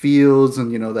gorgeous fields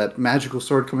and that magical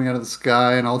sword coming out of the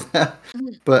sky and all that.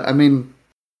 But I mean,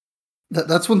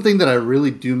 that's one thing that I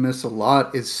really do miss a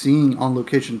lot is seeing on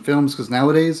location films because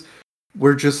nowadays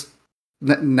we're just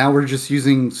now we're just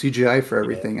using CGI for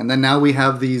everything, and then now we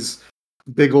have these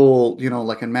big old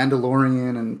like in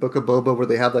Mandalorian and Book of Boba where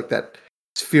they have like that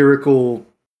spherical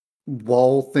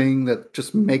wall thing that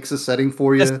just makes a setting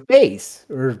for you. A space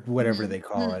or whatever they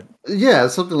call it. Yeah,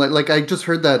 something like I just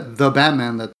heard that the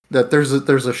Batman that there's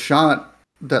a shot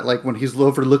that like when he's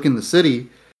overlooking the city,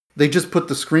 they just put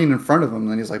the screen in front of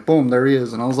him and he's like, boom, there he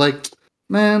is. And I was like,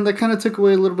 man, that kind of took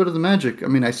away a little bit of the magic. I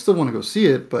mean, I still want to go see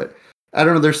it, but I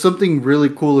don't know. There's something really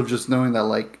cool of just knowing that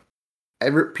like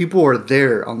people are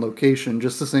there on location.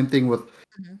 Just the same thing with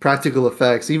practical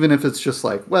effects, even if it's just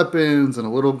like weapons and a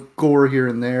little gore here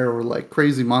and there, or like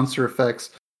crazy monster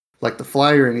effects, like the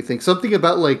fly or anything. Something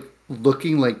about like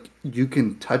looking like you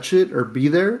can touch it or be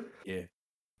there,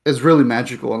 is really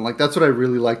magical. And like that's what I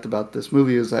really liked about this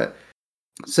movie is that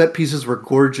set pieces were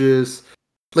gorgeous.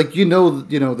 Like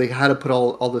they had to put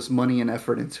all this money and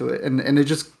effort into it, and it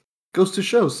just goes to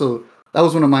show. So that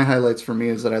was one of my highlights for me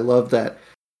is that I love that.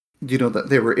 That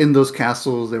they were in those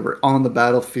castles, they were on the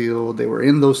battlefield, they were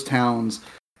in those towns,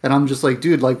 and I'm just like,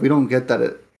 dude, like we don't get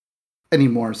that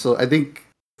anymore. So I think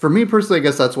for me personally, I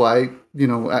guess that's why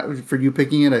for you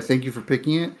picking it, I thank you for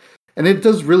picking it, and it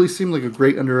does really seem like a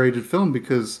great underrated film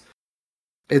because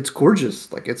it's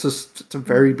gorgeous. Like it's a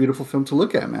very beautiful film to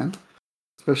look at, man.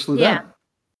 Especially that.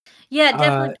 Yeah,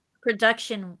 definitely.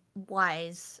 Production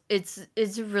wise, it's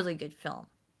a really good film.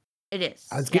 It is.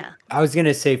 I was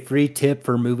gonna say free tip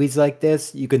for movies like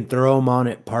this. You can throw them on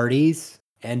at parties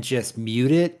and just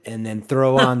mute it, and then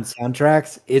throw on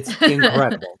soundtracks. It's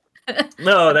incredible.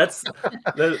 No,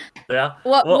 yeah.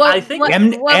 I think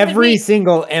every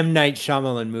single M. Night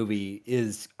Shyamalan movie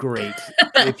is great.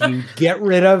 If you get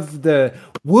rid of the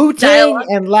Wu-Tang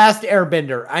and Last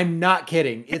Airbender, I'm not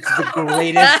kidding. It's the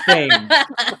greatest thing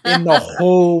in the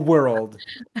whole world.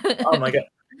 Oh my god.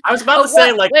 I was about to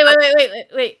say, like,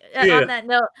 wait. On that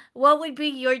note, what would be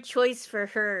your choice for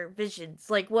her visions?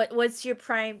 Like, what's your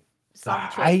prime song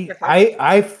choice for her?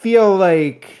 I feel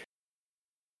like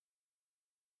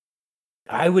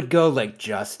I would go like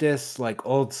Justice, like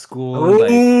old school.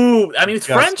 Ooh, I mean it's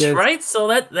Justice. French, right? So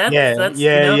that's yeah. That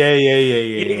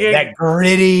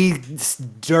gritty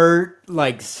dirt,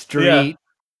 like street. Yeah.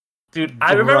 Dude,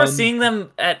 I remember seeing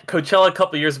them at Coachella a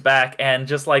couple years back and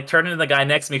just like turning to the guy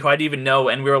next to me who I didn't even know,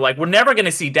 and we were like, we're never going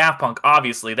to see Daft Punk,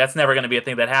 obviously. That's never going to be a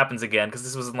thing that happens again, because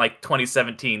this was in like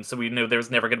 2017, so we knew there was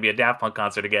never going to be a Daft Punk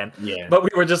concert again. Yeah. But we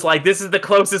were just like, this is the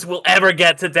closest we'll ever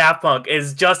get to Daft Punk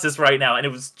is Justice right now, and it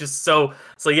was just so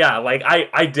yeah, like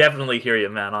I definitely hear you,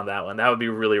 man, on that one. That would be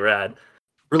really rad.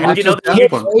 And Kid A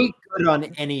good on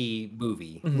any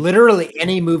movie. Mm-hmm. Literally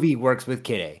any movie works with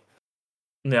Kid A.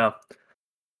 Yeah.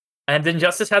 And then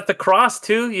Justice has the cross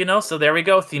too, so there we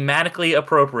go, thematically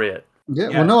appropriate. Yeah,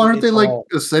 well, no, aren't they like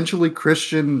essentially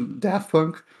Christian Daft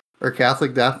Punk or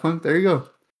Catholic Daft Punk? There you go.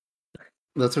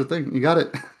 That's her thing. You got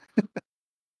it.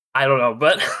 I don't know,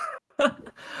 but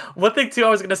one thing too I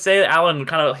was gonna say, Alan,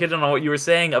 kind of hitting on what you were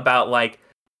saying about like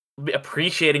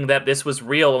appreciating that this was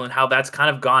real and how that's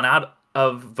kind of gone out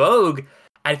of vogue.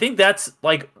 I think that's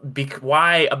like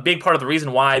why a big part of the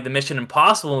reason why the Mission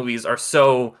Impossible movies are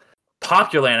so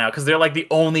popular now, because they're like the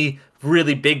only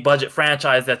really big budget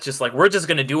franchise that's just like, we're just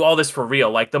gonna do all this for real.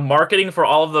 Like the marketing for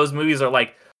all of those movies are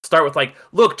like start with like,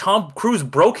 look, Tom Cruise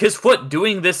broke his foot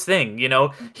doing this thing,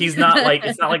 he's not like,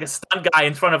 it's not like a stunt guy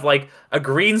in front of like a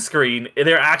green screen.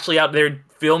 They're actually out there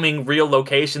filming real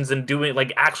locations and doing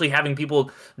like actually having people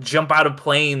jump out of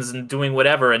planes and doing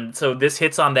whatever. And so this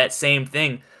hits on that same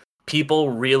thing.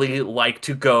 People really like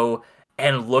to go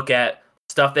and look at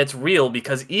stuff that's real,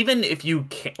 because even if you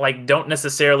like don't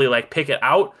necessarily like pick it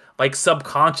out, like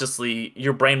subconsciously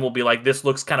your brain will be like, this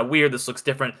looks kind of weird, this looks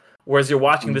different, whereas you're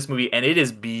watching this movie and it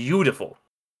is beautiful.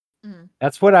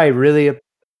 That's what I really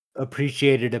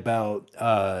appreciated about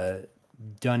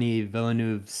Denis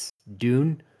Villeneuve's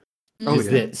Dune. Is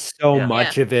that so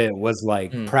much of it was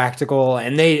like practical,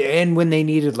 and when they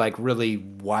needed like really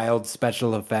wild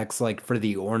special effects, like for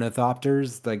the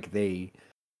ornithopters, like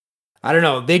I don't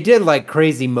know. They did like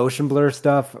crazy motion blur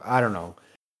stuff. I don't know.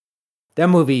 That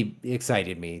movie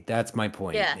excited me. That's my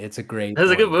point. Yeah. It's a great. It's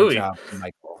a good movie. Good job,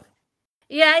 Michael.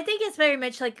 Yeah, I think it's very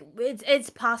much like it's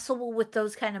possible with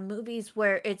those kind of movies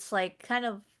where it's like kind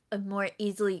of a more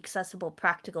easily accessible,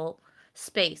 practical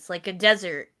space, like a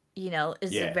desert.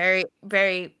 Is a very,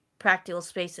 very practical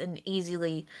space and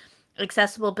easily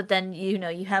accessible. But then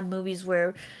you have movies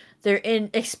where they're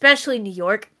in, especially New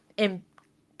York, in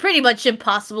pretty much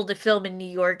impossible to film in New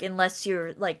York unless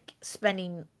you're like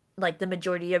spending like the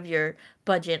majority of your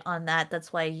budget on that.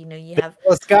 That's why you have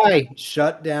Vanilla Sky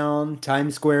shut down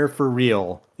Times Square for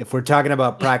real. If we're talking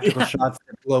about practical shots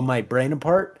that blow my brain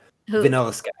apart, who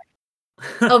Vanilla Sky.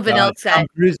 Vanilla Sky. Tom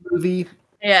Cruise movie.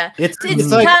 Yeah, It's Tom,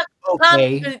 like Tom,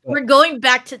 okay. we're going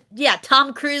back to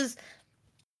Tom Cruise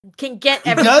can get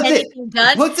He does it. anything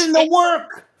done. Puts in the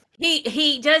work.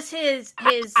 He does his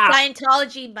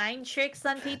Scientology mind tricks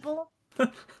on people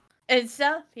and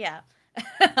stuff. Yeah.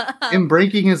 Him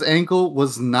breaking his ankle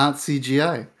was not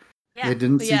CGI. Yeah, They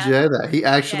didn't CGI that. He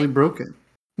actually Yeah. broke it.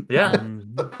 Yeah.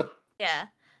 Yeah.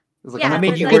 It was like, Yeah, I'm I not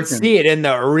mean, but you fucking could working. see it in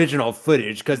the original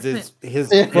footage because his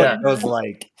Yeah. foot goes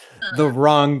like the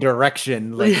wrong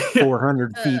direction, like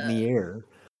 400 feet in the air.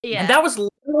 Yeah. And that was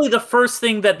literally the first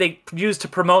thing that they used to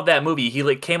promote that movie. He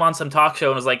like came on some talk show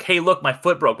and was like, "Hey, look, my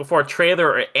foot broke." Before a trailer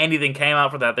or anything came out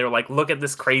for that, they were like, "Look at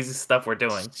this crazy stuff we're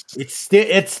doing."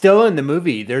 It's still in the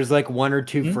movie. There's like 1 or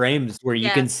 2 Mhm. frames where you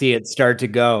Yeah. can see it start to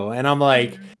go, and I'm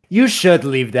like, you should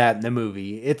leave that in the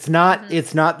movie. It's not the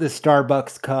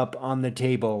Starbucks cup on the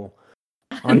table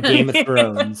on Game of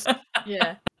Thrones.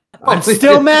 Yeah. I'm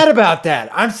still mad about that.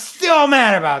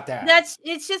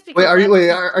 It's just because Wait,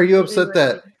 are you that's upset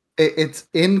that it's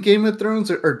in Game of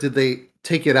Thrones, or did they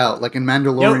take it out like in no,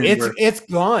 Mandalorian? it's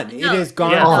gone. It No, is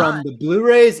gone yeah. from the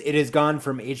Blu-rays. It is gone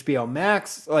from HBO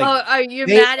Max. Like are you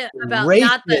they mad about erased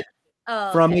not the it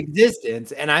from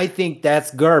existence, and I think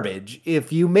that's garbage.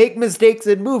 If you make mistakes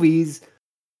in movies,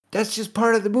 that's just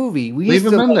part of the movie. We Leave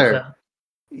used him to in there.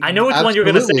 I know which one you're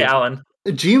gonna say, Absolutely. Alan.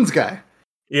 Jeans guy.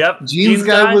 Yep. Jeans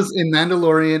guy was in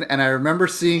Mandalorian, and I remember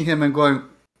seeing him and going,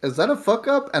 "Is that a fuck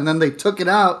up?" And then they took it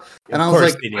out, and Of I was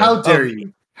course like, they did. "How dare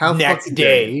you? How next fucking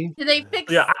dare you?" day. Did they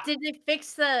fix? Yeah. Did they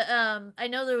fix the? I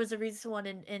know there was a recent one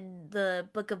in the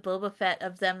Book of Boba Fett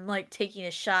of them like taking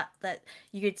a shot that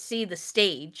you could see the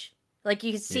stage, like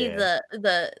you could see Yeah.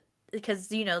 the because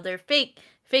they're fake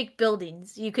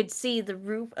buildings. You could see the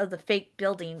roof of the fake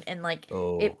building and like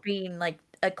it being like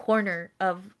a corner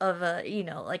of a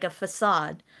like a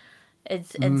facade and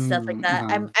stuff like that.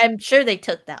 no. I'm sure they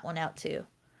took that one out too.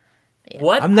 Yeah.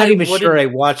 What? I'm not I even sure I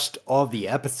wouldn't- watched all the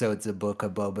episodes of Book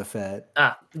of Boba Fett.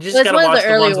 You just It's gotta one of the watch the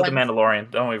early ones with the ones.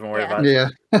 Mandalorian. Don't even worry Yeah. about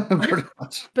it. Yeah, pretty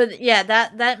much. But yeah,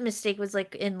 that mistake was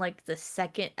like in like the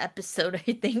second episode,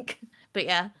 I think. But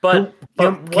yeah. But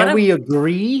Can we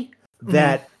agree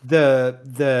that the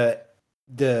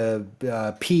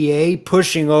PA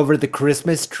pushing over the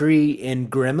Christmas tree in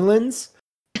Gremlins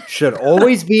should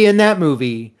always be in that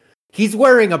movie? He's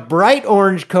wearing a bright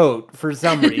orange coat for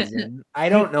some reason. I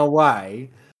don't know why.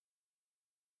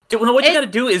 Dude, what you gotta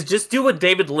do is just do what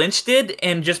David Lynch did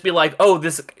and just be like, oh,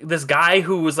 this guy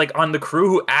who was like on the crew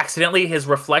who accidentally his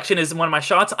reflection is in one of my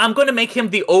shots. I'm going to make him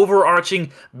the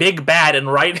overarching big bad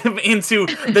and write him into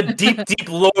the deep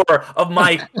lore of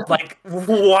my like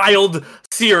wild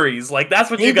series. Like that's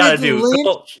what you gotta do.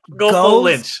 Go full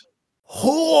Lynch.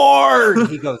 Hard.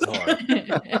 He goes hard.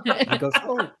 He goes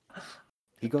hard.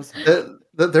 He goes hard.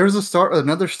 There's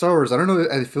another Star Wars. I don't know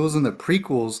if it was in the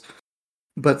prequels,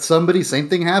 but same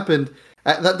thing happened.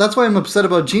 That's why I'm upset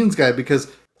about Jeans Guy,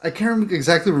 because I can't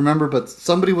exactly remember, but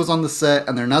somebody was on the set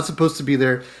and they're not supposed to be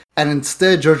there, and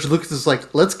instead George Lucas is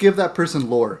like, let's give that person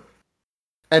lore,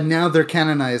 and now they're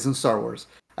canonized in Star Wars.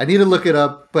 I need to look it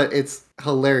up, but it's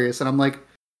hilarious, and I'm like,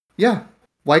 yeah,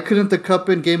 why couldn't the cup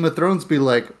in Game of Thrones be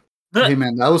like, hey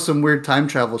man, that was some weird time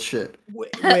travel shit?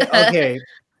 Wait, okay.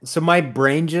 So my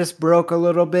brain just broke a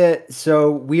little bit.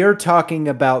 So we are talking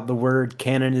about the word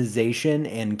canonization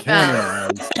and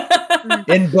canonized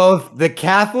in both the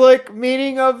Catholic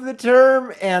meaning of the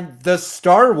term and the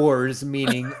Star Wars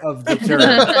meaning of the term.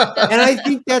 And I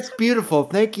think that's beautiful.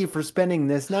 Thank you for spending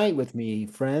this night with me,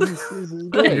 friends. This is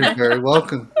great. You're very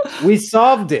welcome. We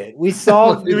solved it. We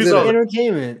solved We the did it.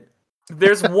 entertainment.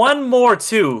 There's one more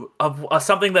too of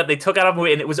something that they took out of a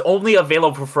movie, and it was only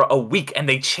available for a week, and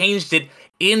they changed it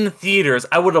in theaters.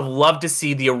 I would have loved to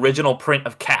see the original print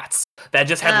of Cats that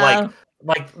just had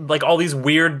like all these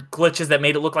weird glitches that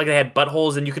made it look like they had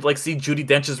buttholes, and you could like see Judi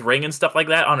Dench's ring and stuff like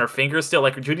that on her finger still,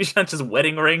 like Judi Dench's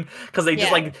wedding ring, because they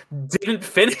just like didn't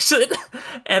finish it,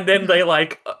 and then they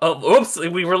like, oops,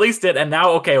 we released it, and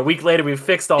now a week later we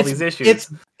fixed all these issues.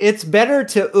 It's better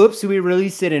to oops, we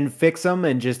release it and fix them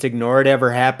and just ignore it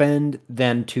ever happened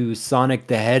than to Sonic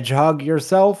the Hedgehog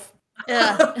yourself.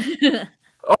 Yeah.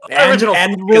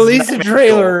 And release a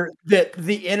trailer that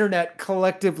the internet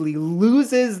collectively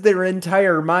loses their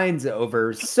entire minds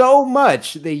over so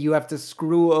much that you have to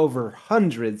screw over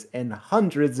hundreds and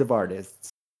hundreds of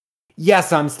artists.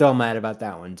 Yes, I'm still mad about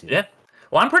that one too. Yeah.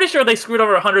 Well, I'm pretty sure they screwed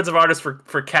over hundreds of artists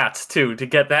for Cats too to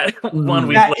get that 1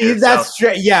 week later. That's so.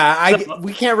 true. Yeah,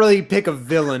 we can't really pick a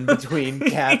villain between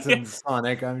Cats and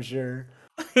Sonic. I'm sure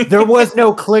there was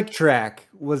no click track.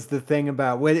 Was the thing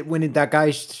about when that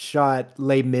guy shot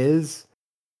Les Mis,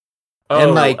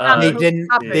 and like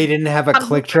they didn't have a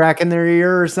click track in their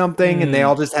ear or something, and they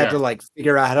all just had to like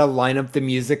figure out how to line up the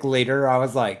music later. I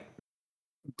was like,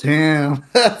 damn,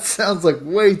 that sounds like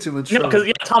way too much trouble.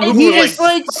 Because Tom he just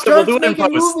like starts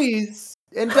making movies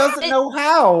and doesn't know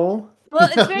how. Well,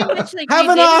 it's very much like have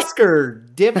an Oscar,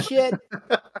 dipshit.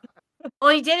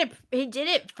 Well, he did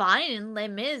it fine in Les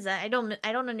Mis. I don't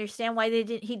understand why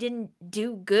he didn't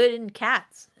do good in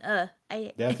Cats. Yeah.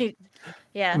 I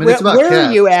mean, where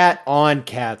are you at on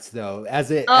Cats though, as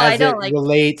it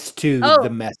relates to the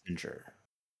Messenger?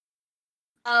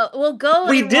 Well, go.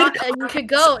 We did. You could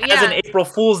go. As an April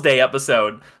Fool's Day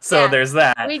episode, so there's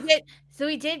that. We did. So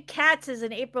we did Cats as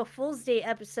an April Fool's Day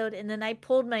episode, and then I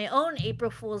pulled my own April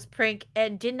Fool's prank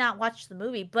and did not watch the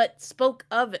movie, but spoke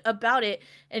about it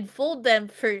and fooled them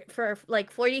for like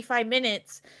 45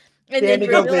 minutes, and then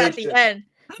revealed at the end.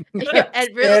 And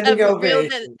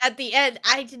revealed at the end,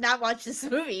 I did not watch this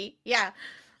movie. Yeah.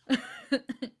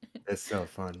 That's so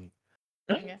funny.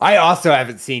 I also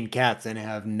haven't seen Cats and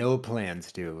have no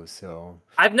plans to. So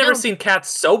I've never seen Cats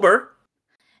sober.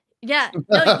 Yeah,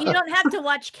 no, you don't have to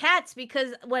watch Cats,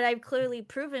 because what I've clearly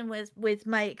proven with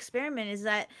my experiment is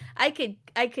that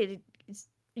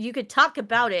you could talk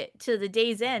about it to the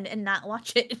day's end and not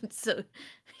watch it. So,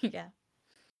 yeah.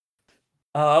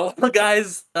 Well,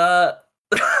 guys,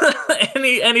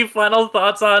 any final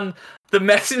thoughts on The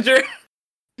Messenger?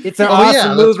 It's an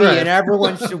awesome movie, and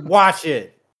everyone should watch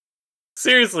it.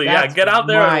 Seriously, get out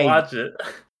there and watch it.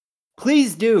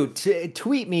 Please do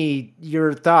tweet me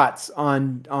your thoughts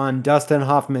on Dustin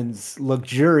Hoffman's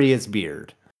luxurious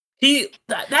beard.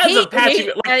 That's a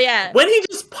patchy. When he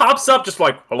just pops up, just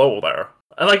like hello there,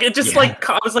 and like it just I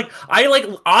was like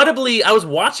audibly, I was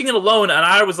watching it alone, and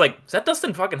I was like, is that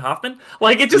Dustin fucking Hoffman?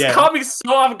 Like it just caught me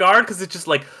so off guard, because it's just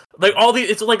like all the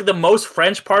it's like the most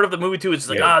French part of the movie too. It's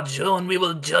just like Joan, we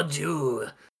will judge you,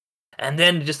 and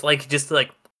then just like.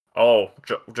 Oh,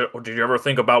 did you ever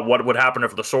think about what would happen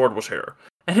if the sword was here?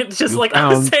 And it's just I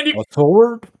was saying, a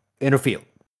sword in a field.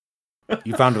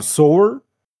 You found a sword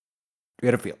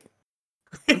in a field.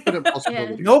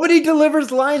 Nobody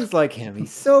delivers lines like him.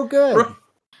 He's so good.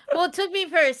 Well, it took me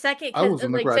for a second, it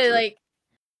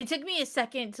took me a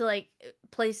second to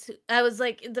place. I was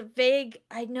like the vague.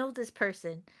 I know this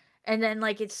person, and then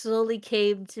it slowly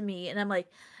came to me, and I'm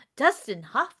like, Dustin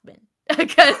Hoffman.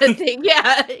 Kind of thing,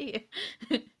 yeah.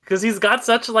 Because he's got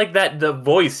such the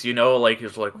voice, he's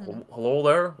like, hello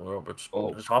there, it's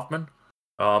Hoffman.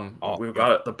 We've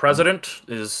got it. The president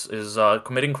is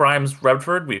committing crimes,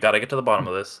 Redford. We've got to get to the bottom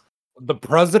of this. The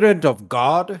president of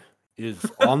God is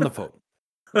on the phone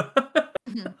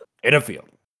in a field.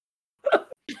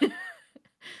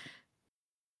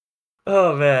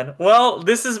 Oh man, well,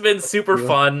 this has been super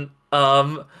fun.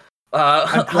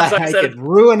 I'm glad I could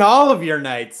ruin all of your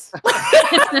nights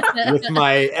with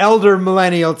my elder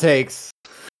millennial takes.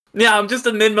 Yeah, I'm just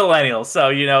a mid-millennial, so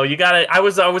you gotta. I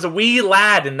was a wee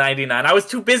lad in '99. I was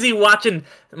too busy watching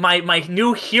my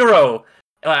new hero,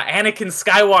 Anakin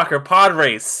Skywalker pod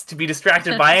race, to be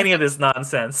distracted by any of this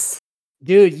nonsense.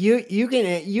 Dude, you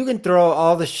can throw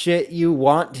all the shit you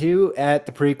want to at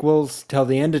the prequels till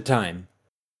the end of time.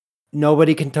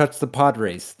 Nobody can touch the pod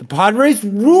race. The pod race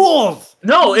rules.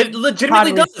 No, it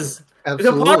legitimately does.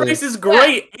 Absolutely. The pod race is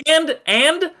great, and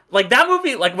that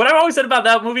movie, what I've always said about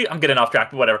that movie, I'm getting off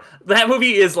track, but whatever. That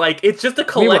movie is it's just a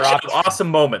collection of awesome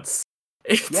moments.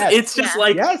 It's just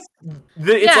the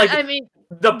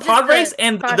pod race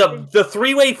and the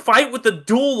three-way fight with the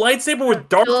dual lightsaber with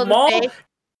Darth Maul.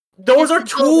 Those are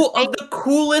two of the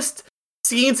coolest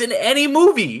scenes in any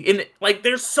movie.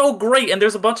 They're so great, and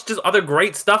there's a bunch of just other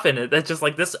great stuff in it. That's just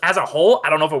this as a whole. I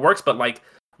don't know if it works, but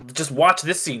just watch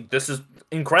this scene. This is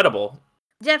incredible.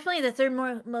 Definitely the third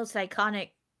most iconic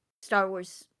Star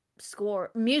Wars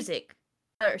music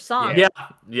or song.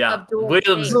 Yeah.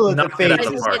 Williams knocked it out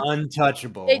of the park.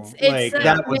 Untouchable.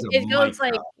 That was it goes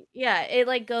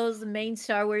it goes the main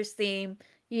Star Wars theme.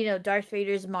 Darth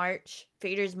Vader's march,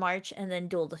 and then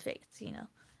Duel of the Fates.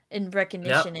 In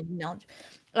recognition and knowledge.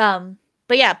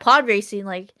 But yeah, pod racing,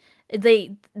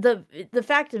 the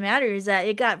fact of the matter is that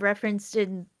it got referenced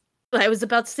in, I was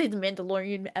about to say the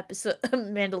Mandalorian episode,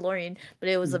 but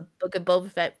it was a Book of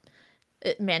Boba Fett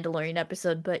Mandalorian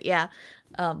episode. But yeah,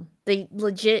 they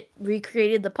legit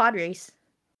recreated the pod race.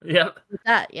 Yep. With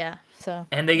that, yeah. So.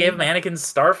 And they gave him Anakin's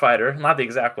Starfighter, not the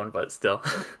exact one, but still.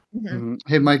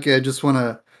 Hey, Mikey, I just want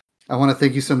to I want to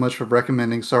thank you so much for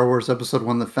recommending Star Wars Episode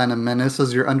 1, The Phantom Menace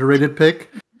as your underrated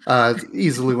pick. It's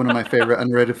easily one of my favorite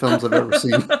underrated films I've ever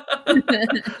seen.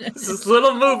 This is a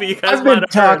little movie you guys I've might been have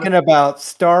talking heard. about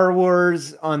Star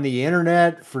Wars on the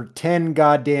internet for 10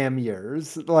 goddamn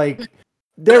years. Like,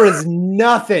 there is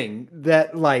nothing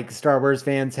that like Star Wars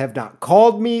fans have not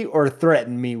called me or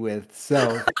threatened me with.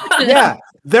 So yeah,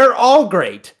 they're all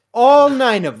great. All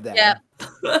 9 of them. Yeah.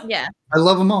 Yeah. I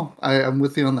love them all. I'm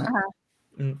with you on that.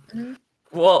 Mhm.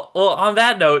 Well, on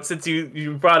that note, since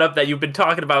you brought up that you've been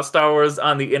talking about Star Wars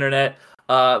on the internet,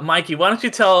 Mikey, why don't you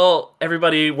tell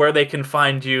everybody where they can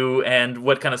find you and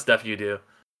what kind of stuff you do?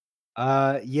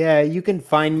 Yeah, you can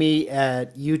find me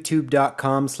at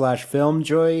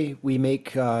youtube.com/filmjoy. We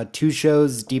make 2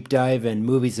 shows, Deep Dive and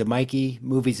Movies of Mikey.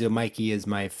 Movies of Mikey is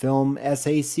my film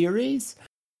essay series,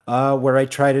 where I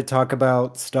try to talk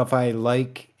about stuff I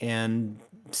like and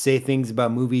say things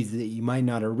about movies that you might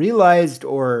not have realized,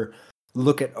 or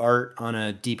look at art on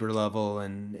a deeper level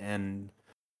and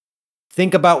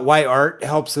think about why art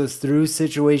helps us through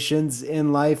situations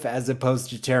in life as opposed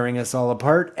to tearing us all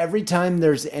apart every time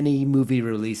there's any movie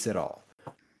release at all.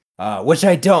 Which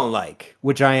I don't like,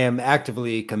 which I am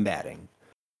actively combating.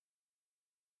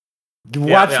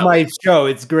 Watch my show.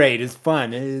 It's great. It's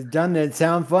fun. Doesn't it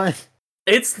sound fun?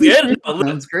 It's good.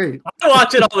 Sounds great. I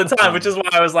watch it all the time, which is why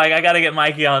I was like, I gotta get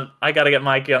Mikey on the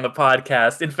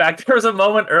podcast. In fact, there was a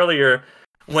moment earlier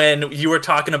when you were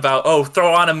talking about,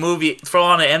 throw on an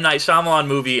M. Night Shyamalan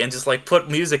movie and just like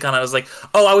put music on it. I was like,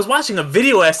 I was watching a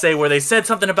video essay where they said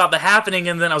something about The Happening,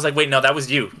 and then I was like, wait, no, that was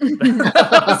you.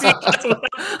 That's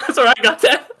where I got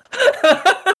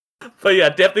that. But yeah,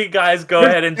 definitely guys, go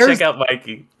ahead and check out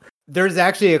Mikey. There's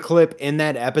actually a clip in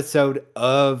that episode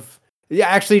of... Yeah,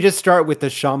 actually just start with the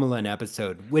Shyamalan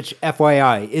episode, which,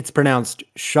 FYI, it's pronounced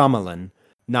Shyamalan,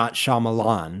 not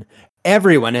Shyamalan.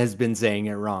 Everyone has been saying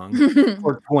it wrong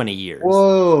for 20 years.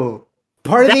 Whoa.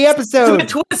 Part of the episode.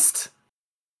 That's a twist.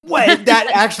 What? That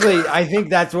actually, I think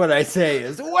that's what I say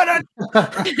is, what a...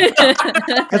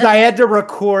 Because I had to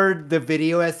record the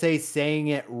video essay saying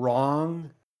it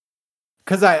wrong.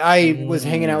 Because I was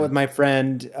hanging out with my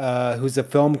friend who's a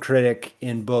film critic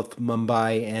in both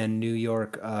Mumbai and New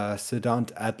York,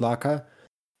 Siddhant Adlaka.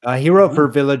 He wrote for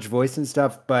Village Voice and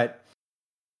stuff, but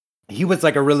he was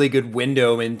like a really good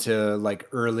window into like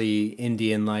early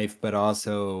Indian life, but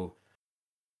also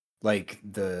like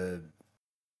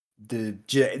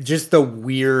just the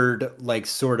weird like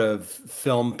sort of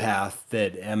film path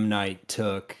that M. Night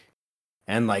took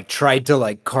and like tried to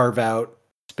like carve out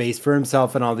space for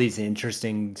himself in all these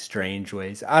interesting, strange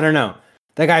ways. I don't know.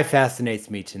 That guy fascinates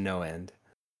me to no end.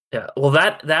 Yeah, well,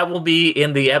 that will be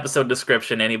in the episode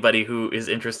description. Anybody who is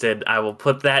interested, I will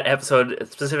put that episode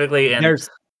specifically. And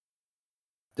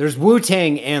there's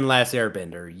Wu-Tang and Last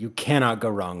Airbender. You cannot go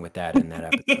wrong with that in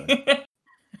that episode.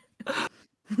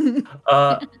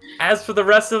 As for the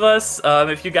rest of us,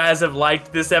 if you guys have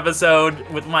liked this episode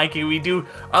with Mikey, we do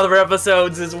other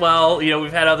episodes as well. You know,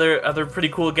 we've had other pretty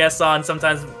cool guests on.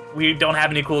 Sometimes we don't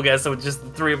have any cool guests, so just the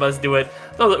 3 of us do it.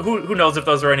 Who knows if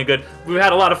those are any good? We've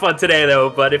had a lot of fun today, though.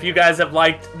 But if you guys have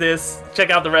liked this, check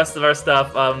out the rest of our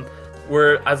stuff.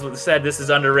 As we said, this is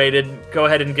underrated. Go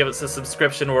ahead and give us a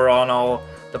subscription. We're on all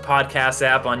the podcast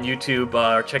app on YouTube,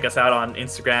 or check us out on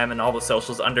Instagram and all the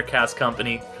socials, Undercast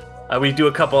Company. We do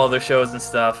a couple other shows and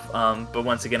stuff, but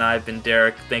once again, I've been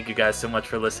Derek. Thank you guys so much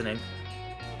for listening.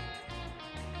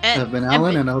 I've been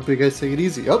Alan, and I hope you guys take it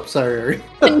easy. Oh, sorry.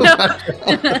 No.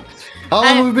 How long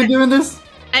have we been doing this?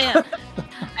 I know.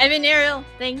 I've been Ariel.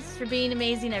 Thanks for being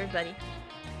amazing, everybody.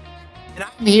 And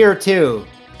I'm here too.